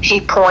 and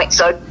he points,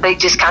 so they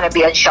just kind of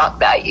be at shock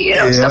value,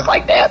 stuff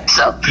like that.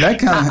 So that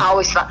kind of, I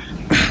always thought,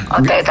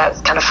 okay, that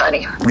was kind of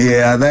funny.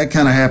 Yeah, that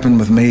kind of happened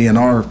with me and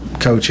our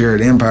coach here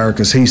at Empire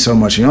because he's so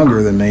much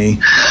younger than me.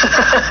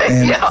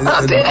 And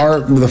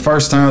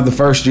the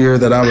first year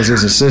that I was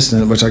his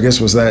assistant, which I guess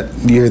was that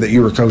year that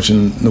you were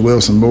coaching the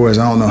Wilson boys,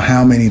 I don't know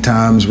how many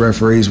times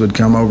referees would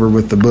come over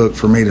with the book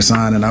for me to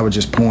sign, and I would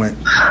just point.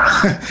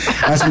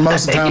 That's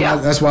most of the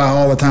time. That's why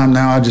all the time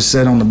now I just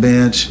sit on the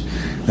bench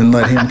and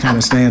let him kind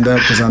of stand up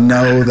because I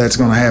know that's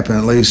going to happen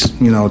at least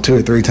 2 or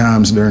 3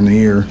 times during the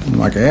year. I'm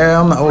like,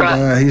 I'm the old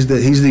guy. He's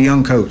the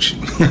young coach.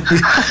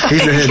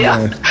 He's the head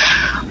guy.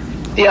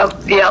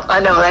 Yep, I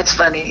know, that's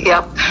funny.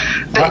 Yep.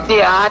 But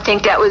I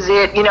think that was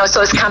it,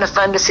 so it's kind of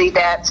fun to see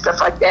that,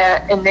 stuff like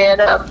that. And then,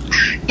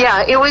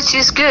 it was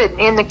just good.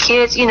 And the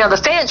kids,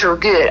 the fans were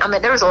good. I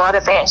mean, there was a lot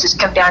of fans just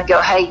come down and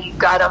go, "Hey, you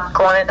got them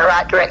going in the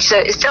right direction." So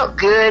it felt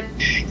good.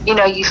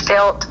 You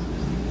felt,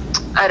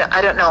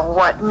 I don't know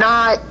what,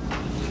 not,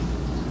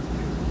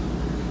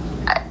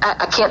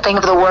 I can't think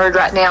of the word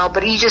right now,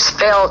 but you just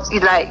felt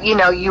like,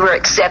 you were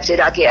accepted,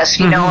 I guess,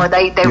 or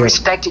they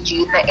respected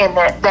you, and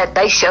that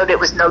they showed it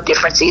was no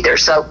difference either.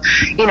 So,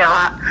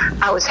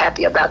 I was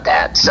happy about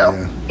that. So,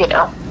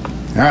 All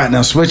right,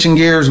 now switching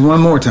gears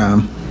one more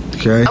time.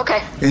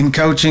 Okay. In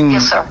coaching,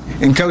 yes, sir.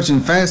 In coaching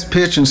fast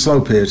pitch and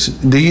slow pitch,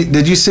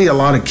 did you see a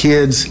lot of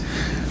kids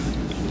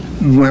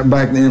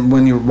back then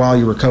while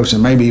you were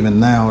coaching, maybe even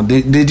now,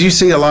 did you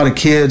see a lot of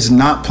kids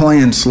not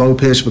playing slow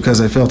pitch because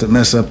they felt it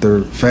messed up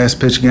their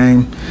fast pitch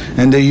game?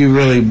 And do you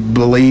really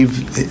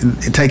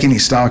take any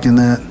stock in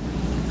that?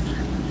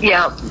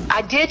 Yeah,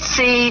 I did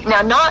see,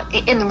 now not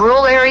in the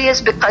rural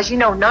areas because,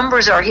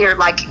 numbers are here.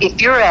 Like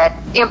if you're at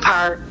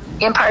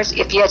Empires,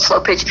 if you had slow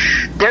pitch,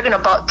 they're going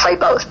to play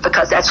both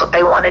because that's what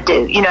they want to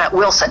do. At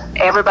Wilson,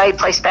 everybody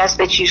plays fast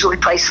pitch, usually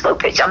plays slow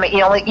pitch. I mean,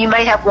 you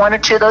may have 1 or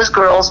 2 of those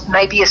girls,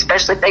 maybe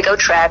especially if they go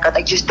track or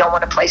they just don't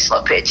want to play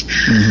slow pitch.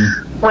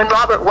 When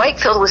Robert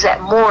Wakefield was at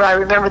Moore, I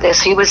remember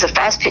this. He was a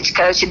fast pitch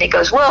coach, and he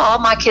goes, "Well, all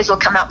my kids will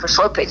come out for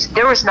slow pitch."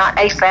 There was not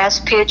a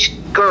fast pitch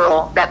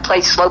girl that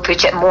played slow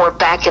pitch at Moore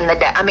back in the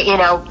day. I mean,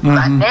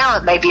 now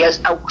it may be a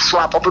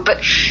swap over, but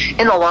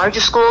in the larger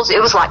schools,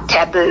 it was like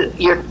taboo.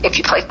 If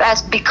you play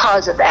fast,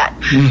 because of that,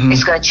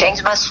 it's going to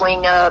change my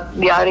swing up,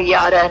 yada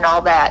yada, and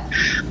all that.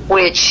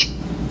 Which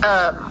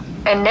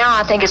And now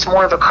I think it's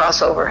more of a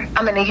crossover.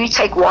 I mean, if you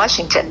take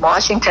Washington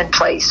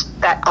plays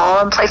that all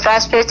of them play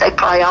fast pitch. They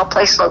probably all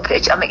play slow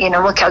pitch. I mean,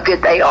 look how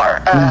good they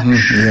are.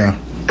 Yeah.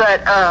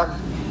 But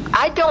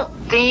I don't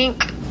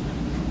think,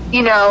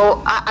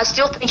 I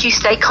still think you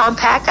stay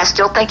compact. I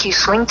still think you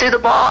swing through the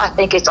ball. I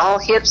think it's all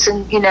hips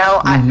and,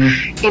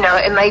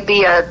 it may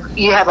be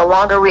you have a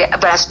longer,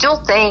 but I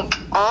still think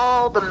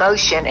all the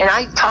motion, and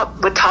I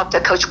would talk to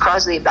Coach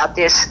Crosley about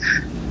this,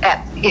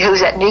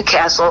 who's at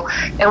Newcastle,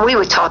 and we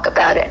would talk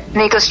about it.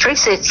 And he goes,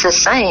 Teresa, it's the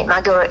same.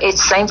 I go,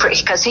 it's the same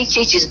because he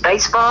teaches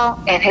baseball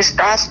and his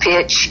fast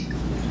pitch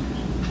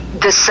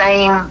the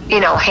same,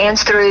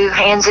 hands through,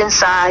 hands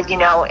inside,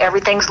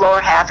 everything's lower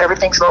half.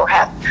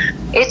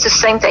 It's the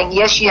same thing.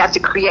 Yes, you have to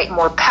create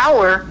more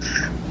power,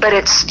 but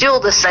it's still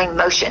the same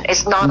motion.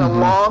 It's not a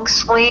long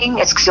swing.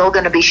 It's still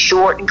going to be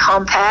short and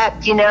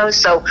compact,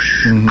 so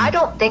I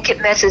don't think it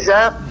messes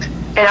up.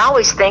 And I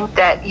always think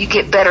that you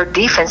get better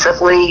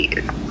defensively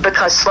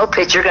because slow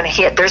pitch you're going to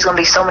hit. There's going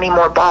to be so many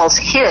more balls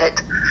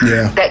hit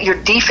that your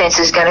defense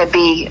is going to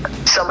be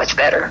so much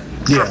better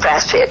for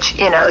fast pitch,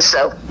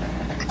 so.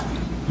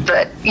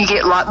 But you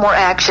get a lot more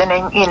action,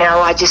 and,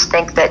 I just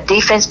think that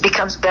defense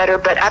becomes better.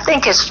 But I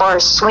think as far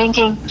as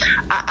swinging,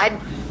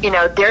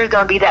 there's going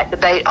to be that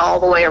debate all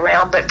the way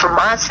around. But for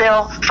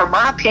myself, for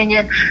my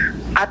opinion,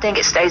 I think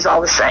it stays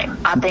all the same.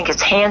 I think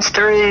it's hands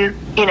through,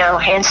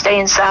 hands stay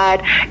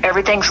inside,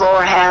 everything's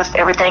lower half,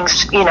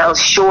 everything's,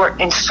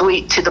 short and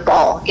sweet to the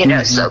ball,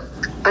 so,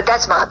 but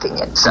that's my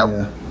opinion. So,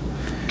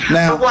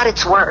 now, for what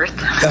it's worth.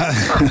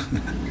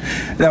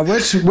 Now,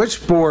 which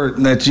sport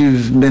that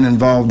you've been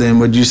involved in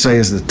would you say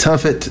is the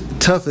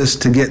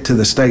toughest to get to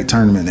the state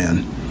tournament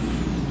in?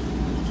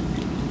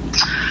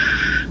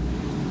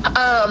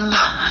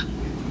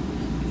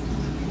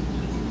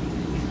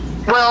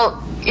 Well,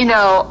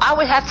 I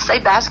would have to say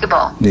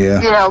basketball.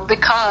 Yeah.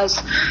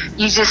 Because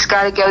you just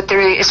got to go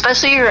through,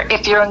 especially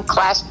if you're in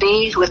Class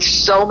B with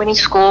so many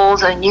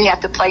schools and you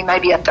have to play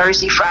maybe a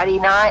Thursday, Friday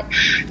night.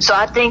 So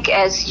I think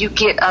as you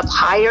get up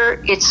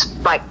higher, it's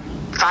like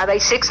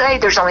 5A, 6A,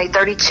 there's only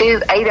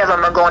 32. 8 of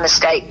them are going to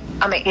state.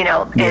 I mean,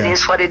 it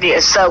is what it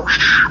is. So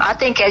I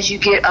think as you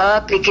get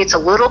up, it gets a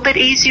little bit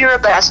easier,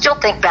 but I still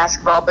think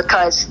basketball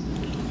because,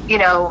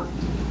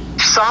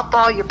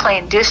 softball, you're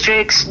playing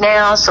districts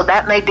now, so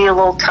that may be a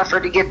little tougher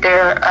to get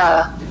there.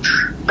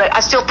 But I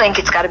still think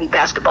it's got to be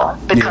basketball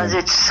because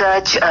it's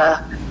such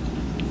a,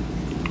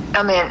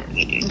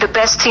 the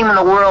best team in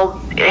the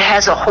world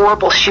has a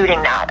horrible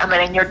shooting night.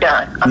 And you're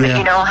done.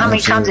 How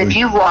many times have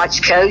you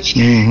watched, Coach,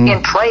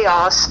 in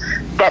playoffs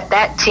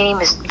that team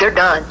they're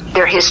done.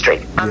 They're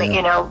history.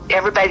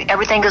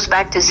 Everything goes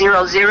back to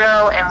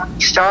 0-0, and when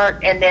you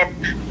start, and then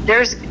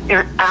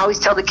I always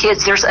tell the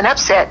kids, there's an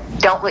upset.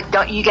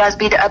 Don't you guys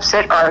be the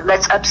upset, or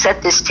let's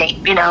upset this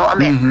team.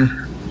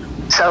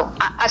 So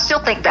I still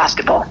think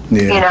basketball.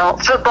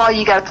 Football,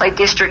 you got to play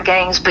district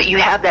games, but you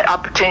have that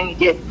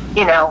opportunity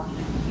to,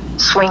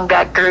 swing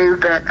back through.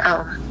 But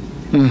I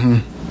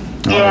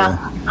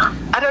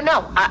don't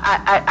know.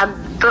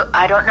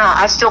 I don't know.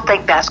 I still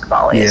think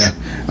basketball is. Yeah,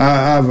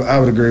 I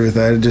would agree with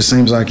that. It just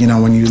seems like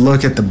when you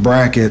look at the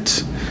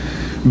brackets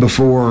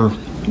before.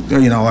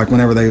 Like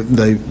whenever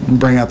they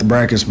bring out the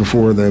brackets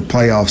before the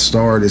playoffs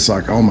start, it's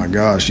like, oh my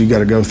gosh, you got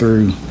to go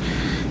through.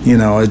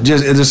 It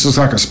just looks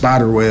like a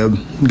spider web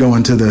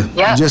going to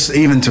just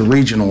even to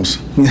regionals.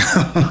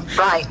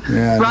 Right.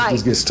 Yeah. Right. It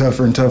just gets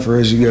tougher and tougher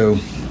as you go.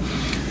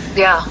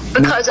 Yeah,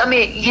 because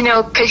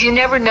because you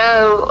never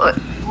know.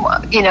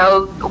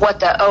 What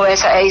the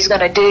OSA is going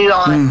to do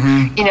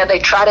on. They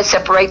try to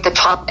separate the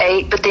top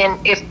 8, but then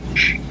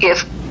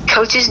if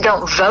coaches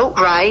don't vote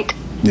right.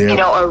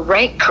 Or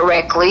rank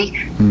correctly,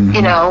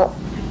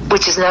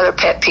 which is another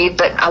pet peeve,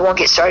 but I won't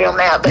get started on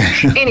that.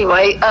 But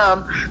anyway,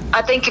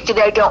 I think if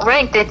they don't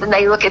rank, then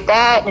they look at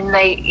that and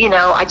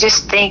I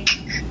just think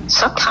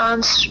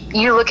sometimes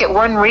you look at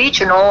one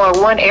regional or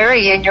one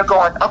area and you're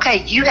going,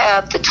 okay, you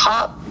have the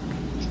top,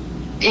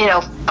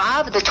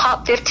 5 of the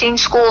top 15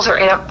 schools are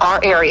in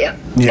our area.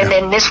 And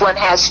then this one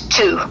has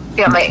 2.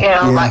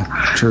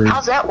 True.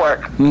 How's that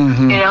work?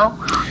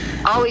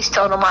 I always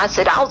told them, I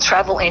said, I'll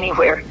travel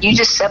anywhere. You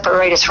just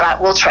separate us right.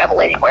 We'll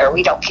travel anywhere.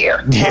 We don't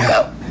care. We'll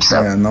go.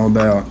 So. Yeah, no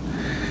doubt.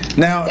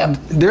 Now,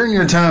 during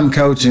your time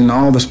coaching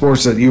all the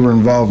sports that you were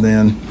involved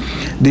in,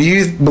 do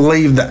you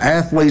believe the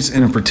athletes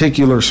in a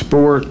particular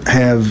sport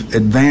have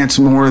advanced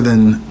more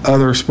than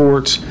other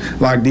sports?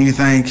 Like, do you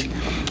think,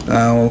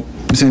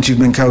 since you've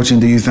been coaching,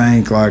 do you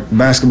think, like,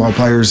 basketball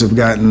players have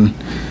gotten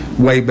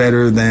way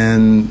better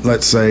than,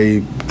 let's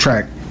say,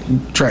 track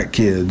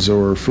kids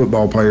or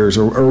football players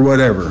or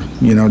whatever?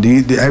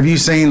 Have you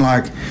seen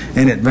like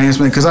an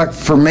advancement? Because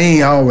for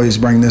me, I always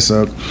bring this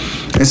up.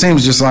 It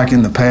seems just like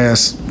in the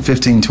past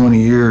 15-20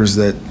 years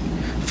that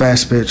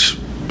fast pitch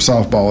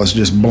softball is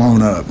just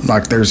blown up.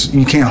 Like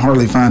you can't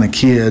hardly find a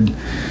kid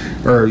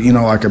or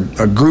like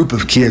a group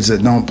of kids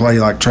that don't play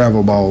like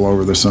travel ball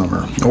over the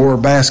summer or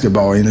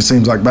basketball. And it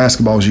seems like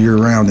basketball is year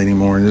round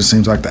anymore, and it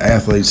seems like the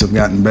athletes have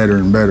gotten better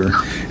and better.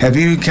 Do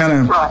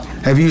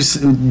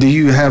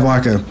you have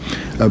like a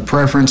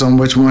preference on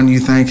which one you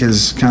think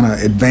has kind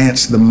of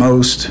advanced the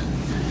most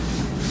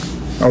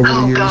over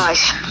the years? Oh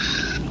gosh.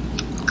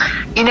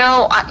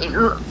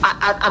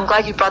 I'm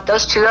glad you brought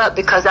those two up,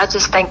 because I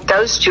just think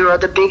those two are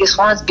the biggest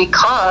ones,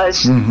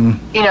 because,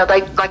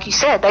 they, like you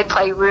said, they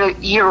play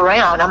year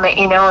round. I mean,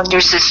 and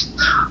there's this,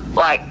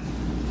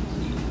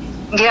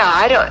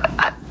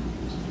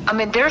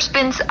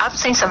 I've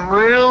seen some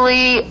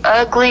really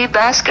ugly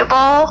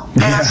basketball,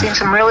 and I've seen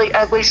some really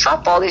ugly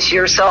softball this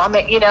year. So, and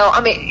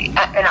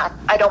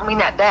I don't mean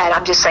that bad.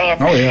 I'm just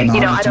saying,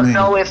 I don't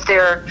know if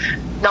they're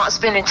not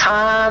spending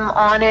time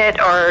on it,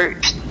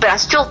 but I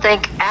still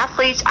think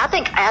athletes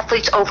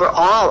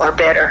overall are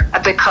better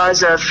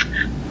because of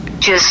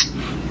just,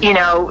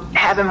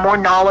 having more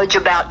knowledge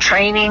about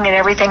training and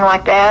everything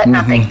like that. And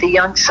I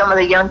think some of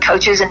the young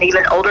coaches and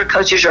even older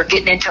coaches are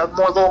getting into a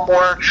little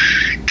more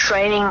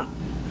training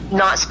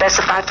not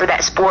specified for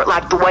that sport,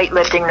 like the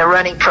weightlifting, the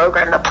running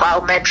program, the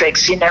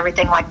plyometrics,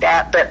 everything like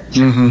that. But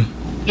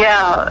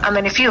yeah,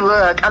 if you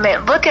look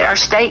at our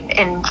state,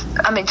 and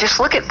just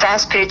look at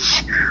fast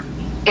pitch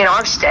in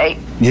our state.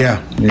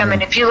 Yeah.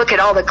 If you look at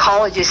all the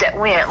colleges that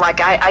went,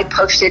 like I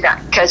posted,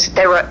 because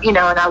they were, and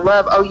I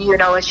love OU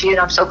and OSU, and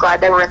I'm so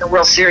glad they were in the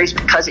World Series,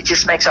 because it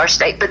just makes our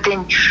state. But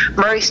then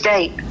Murray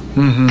State,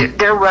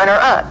 they're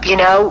runner-up,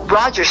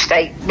 Rogers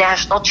State,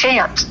 national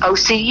champs,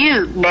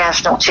 OCU,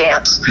 national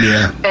champs.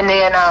 Yeah. And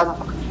then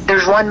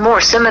there's one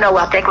more, Seminole,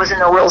 I think, was in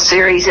the World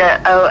Series.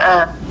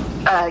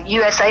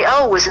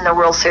 USAO was in the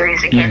World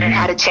Series again and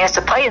had a chance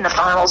to play in the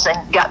finals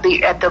and got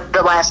beat at the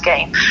last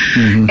game.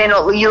 And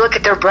you look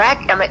at their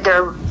bracket,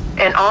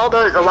 and a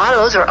lot of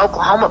those are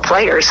Oklahoma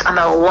players. A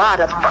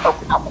lot of them are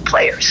Oklahoma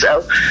players.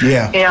 So,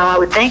 I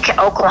would think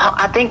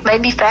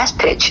maybe fast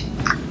pitch,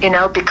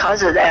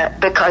 because of that,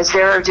 because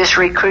they're just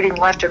recruiting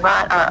left and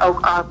right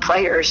our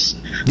players.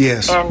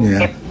 Yes.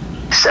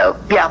 So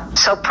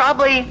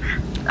probably,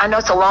 I know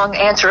it's a long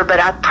answer, but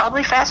I'd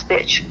probably fast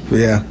pitch.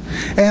 Yeah.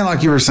 And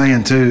like you were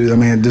saying, too,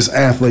 just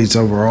athletes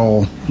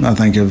overall, I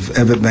think,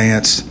 have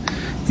advanced.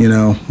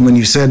 When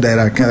you said that,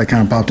 that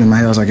kind of popped in my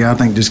head. I was like, I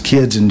think just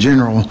kids in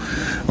general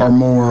are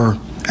more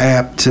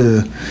apt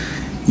to,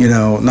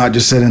 not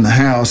just sit in the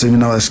house, even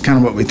though that's kind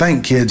of what we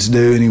think kids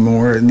do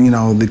anymore. And,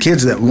 the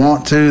kids that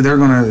want to, they're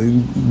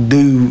going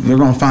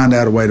to find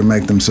out a way to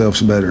make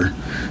themselves better.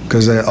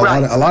 Because a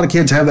lot of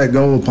kids have that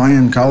goal of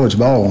playing college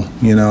ball.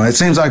 It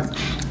seems like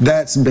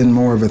that's been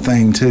more of a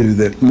thing, too,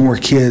 that more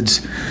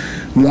kids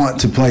want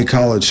to play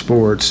college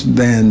sports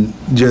than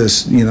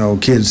just,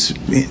 kids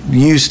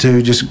used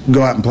to just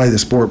go out and play the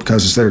sport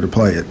because it's there to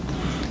play it.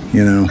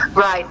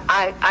 Right.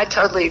 I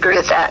totally agree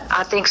with that.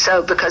 I think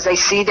so, because they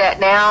see that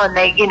now, and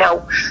they,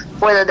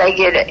 whether they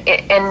get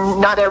it, and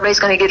not everybody's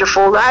going to get a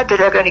full ride, but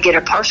they're going to get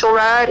a partial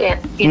ride,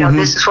 and,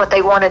 this is what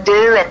they want to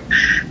do, and,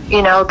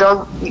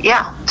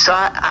 so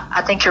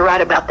I think you're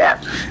right about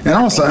that. And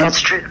also,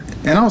 that's true.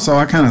 And also,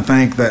 I kind of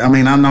think that,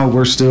 I know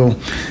we're still,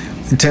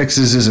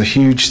 Texas is a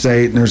huge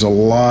state, and there's a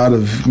lot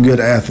of good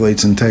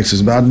athletes in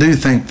Texas, but I do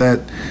think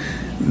that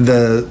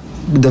the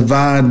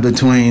divide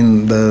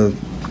between the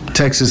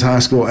Texas high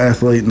school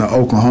athlete and the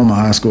Oklahoma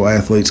high school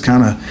athletes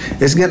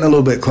it's getting a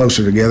little bit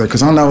closer together,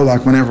 because I know,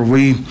 like, whenever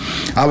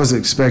I was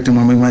expecting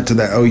when we went to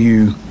that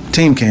OU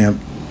team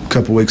camp a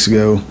couple weeks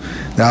ago,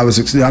 that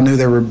I knew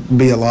there would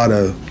be a lot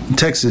of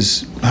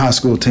Texas high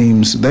school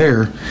teams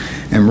there,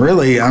 and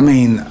really, I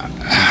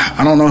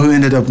don't know who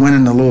ended up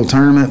winning the little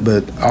tournament,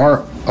 but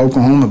our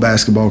Oklahoma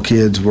basketball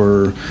kids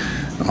were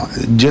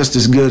just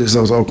as good as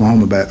those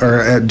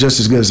just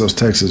as good as those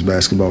Texas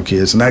basketball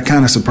kids, and that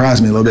kind of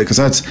surprised me a little bit, because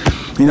that's,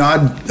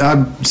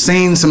 I've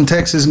seen some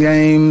Texas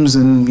games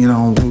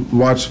and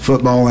watched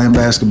football and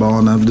basketball,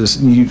 and I've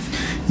just you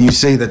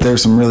see that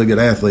there's some really good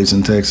athletes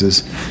in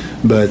Texas,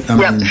 but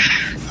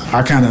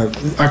I kind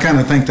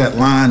of think that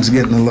line's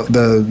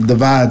the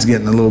divide's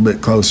getting a little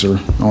bit closer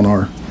on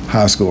our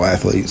high school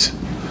athletes.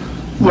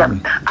 Yeah,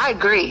 I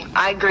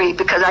agree,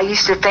 because I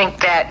used to think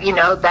that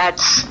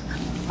that's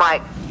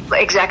like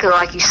exactly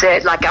like you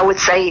said. Like, I would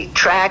say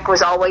track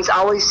was always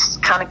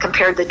kind of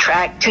compared to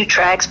two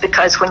tracks,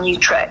 because when you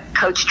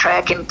coach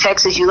track in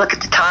Texas, you look at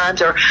the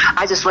times, or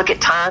I just look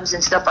at times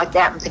and stuff like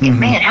that, and thinking,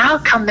 man, how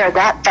come they're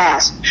that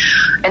fast?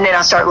 And then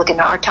I start looking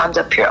at our times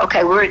up here.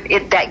 Okay,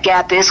 that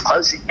gap is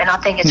closing, and I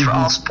think it's for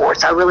all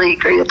sports. I really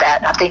agree with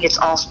that. I think it's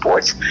all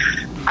sports.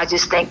 I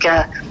just think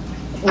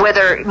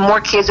whether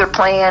more kids are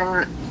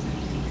playing,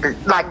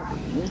 like,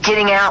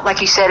 getting out, like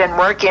you said, and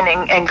working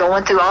and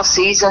going through all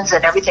seasons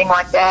and everything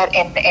like that,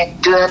 and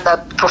doing the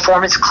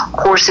performance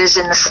courses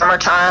in the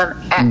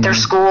summertime at their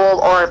school,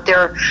 or if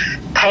they're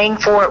paying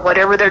for it,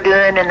 whatever they're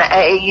doing in the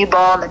AAU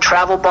ball and the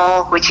travel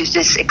ball, which is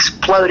just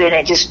exploded.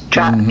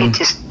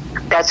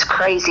 That's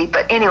crazy.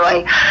 But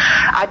anyway,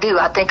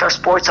 I think our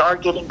sports are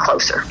getting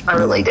closer. I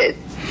really do.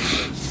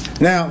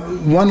 Now,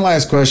 one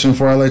last question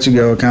before I let you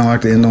go. I kind of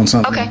like to end on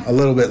something a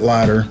little bit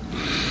lighter.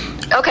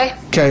 Okay.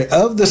 Okay,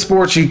 of the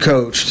sports you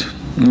coached,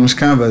 it was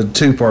kind of a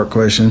two-part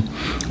question.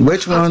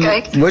 Which one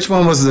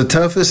was the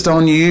toughest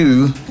on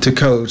you to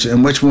coach,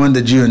 and which one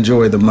did you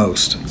enjoy the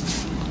most?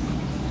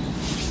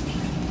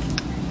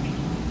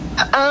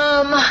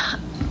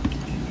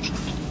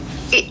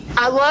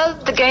 I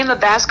love the game of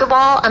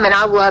basketball. I mean,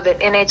 I love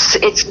it, and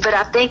but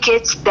I think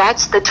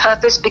that's the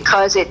toughest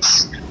because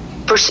it's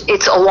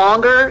a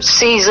longer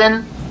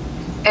season,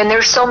 and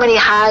there's so many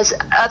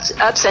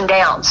ups and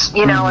downs.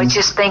 You know, I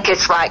just think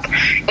it's like,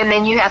 and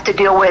then you have to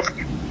deal with,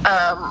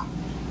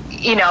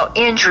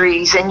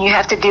 injuries, and you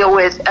have to deal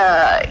with,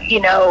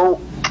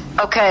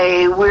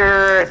 okay,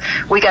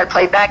 we got to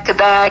play back to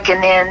back,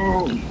 and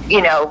then,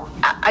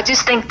 I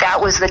just think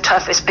that was the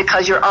toughest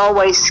because you're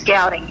always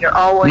scouting, you're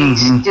always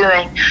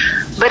doing,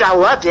 but I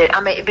loved it. I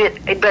mean,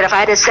 but if I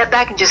had to step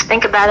back and just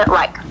think about it,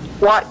 like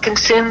what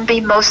consumed me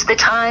most of the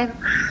time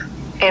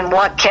and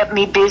what kept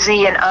me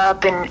busy and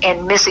up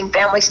and missing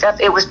family stuff,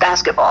 it was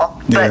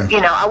basketball. Yeah. But,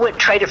 I wouldn't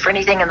trade it for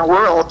anything in the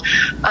world.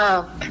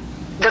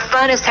 The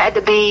funnest had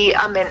to be,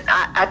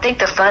 I think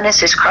the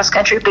funnest is cross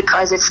country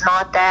because it's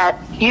not that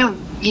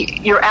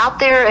you're out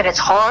there and it's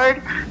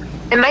hard,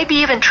 and maybe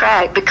even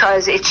track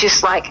because it's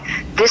just like,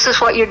 this is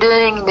what you're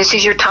doing and this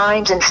is your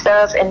times and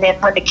stuff, and then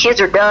when the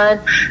kids are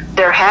done,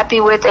 they're happy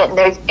with it,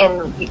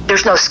 and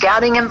there's no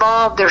scouting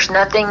involved, there's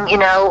nothing, you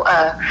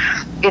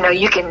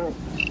can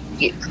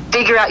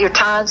figure out your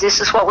times. This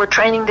is what we're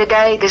training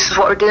today. This is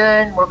what we're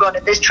doing. We're going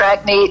to this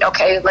track meet.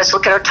 Okay, let's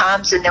look at our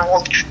times, and then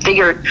we'll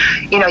figure,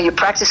 your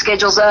practice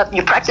schedule's up.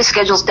 Your practice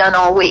schedule's done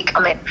all week.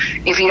 I mean,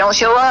 if you don't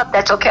show up,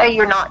 that's okay.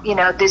 You're not,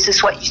 this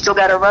is what you still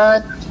got to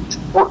run.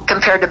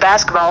 Compared to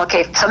basketball,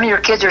 okay, if some of your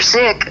kids are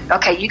sick,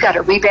 okay, you got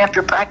to revamp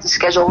your practice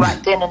schedule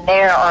right then and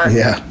there, or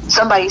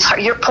somebody's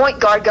hurt. Your point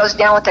guard goes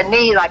down with a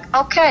knee, like,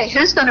 okay,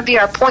 who's going to be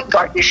our point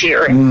guard this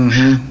year?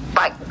 And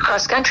like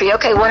cross country,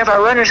 okay, one of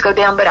our runners go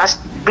down, but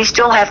we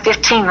still have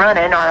 15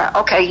 running, or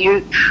okay,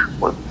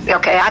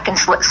 I can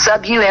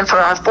sub you in for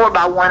our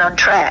 4x1 on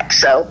track.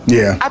 So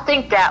I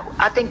think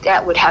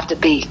that would have to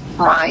be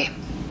my,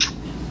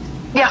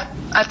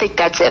 I think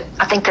that's it.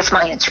 I think that's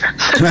my answer.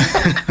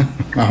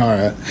 All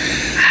right.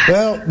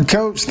 Well,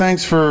 Coach,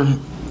 thanks for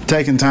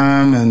taking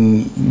time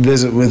and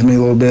visit with me a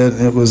little bit.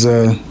 It was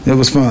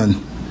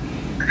fun.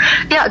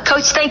 Yeah,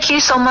 Coach, thank you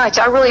so much.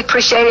 I really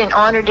appreciate it and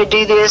honored to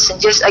do this.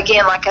 And just,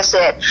 again, like I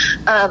said,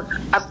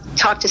 I've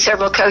talked to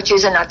several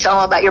coaches, and I tell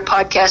them about your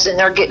podcast, and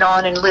they're getting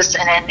on and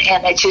listening.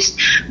 And it's just,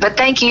 but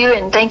thank you,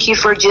 and thank you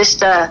for just,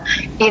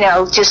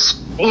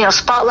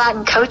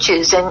 spotlighting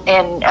coaches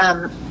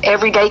and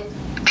everyday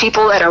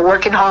people that are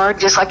working hard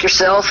just like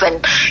yourself,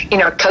 and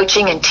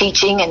coaching and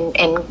teaching and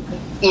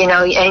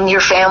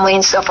your family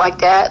and stuff like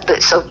that.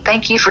 But so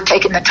thank you for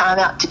taking the time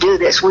out to do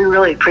this. We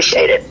really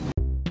appreciate it.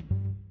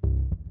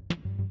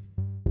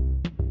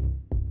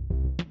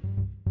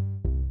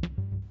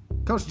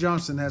 Coach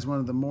Johnston has one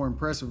of the more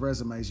impressive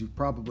resumes you've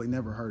probably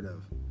never heard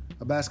of.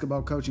 A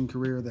basketball coaching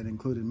career that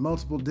included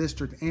multiple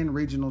district and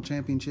regional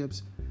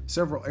championships,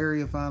 several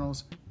area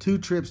finals, 2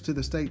 trips to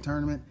the state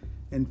tournament,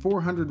 and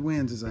 400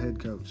 wins as a head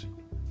coach.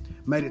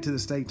 Made it to the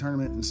state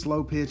tournament in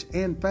slow pitch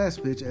and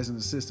fast pitch as an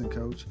assistant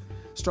coach,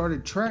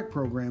 started track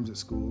programs at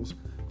schools,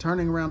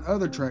 turning around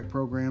other track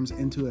programs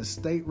into a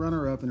state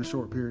runner-up in a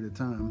short period of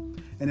time,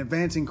 and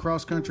advancing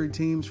cross-country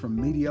teams from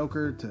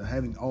mediocre to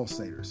having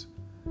all-staters.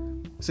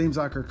 Seems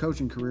like her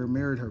coaching career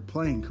mirrored her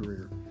playing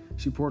career.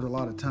 She poured a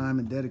lot of time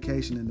and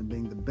dedication into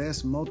being the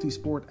best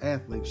multi-sport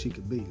athlete she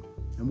could be.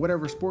 And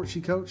whatever sport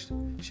she coached,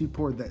 she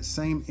poured that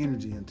same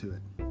energy into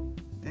it.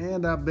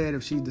 And I bet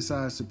if she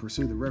decides to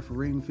pursue the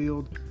refereeing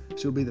field,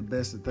 she'll be the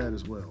best at that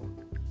as well.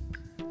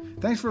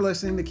 Thanks for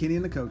listening to Kenney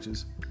and the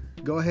Coaches.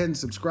 Go ahead and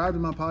subscribe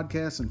to my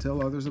podcast and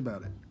tell others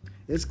about it.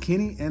 It's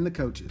Kenney and the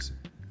Coaches,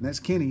 and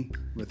that's Kenney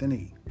with an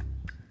E.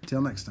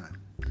 Till next time.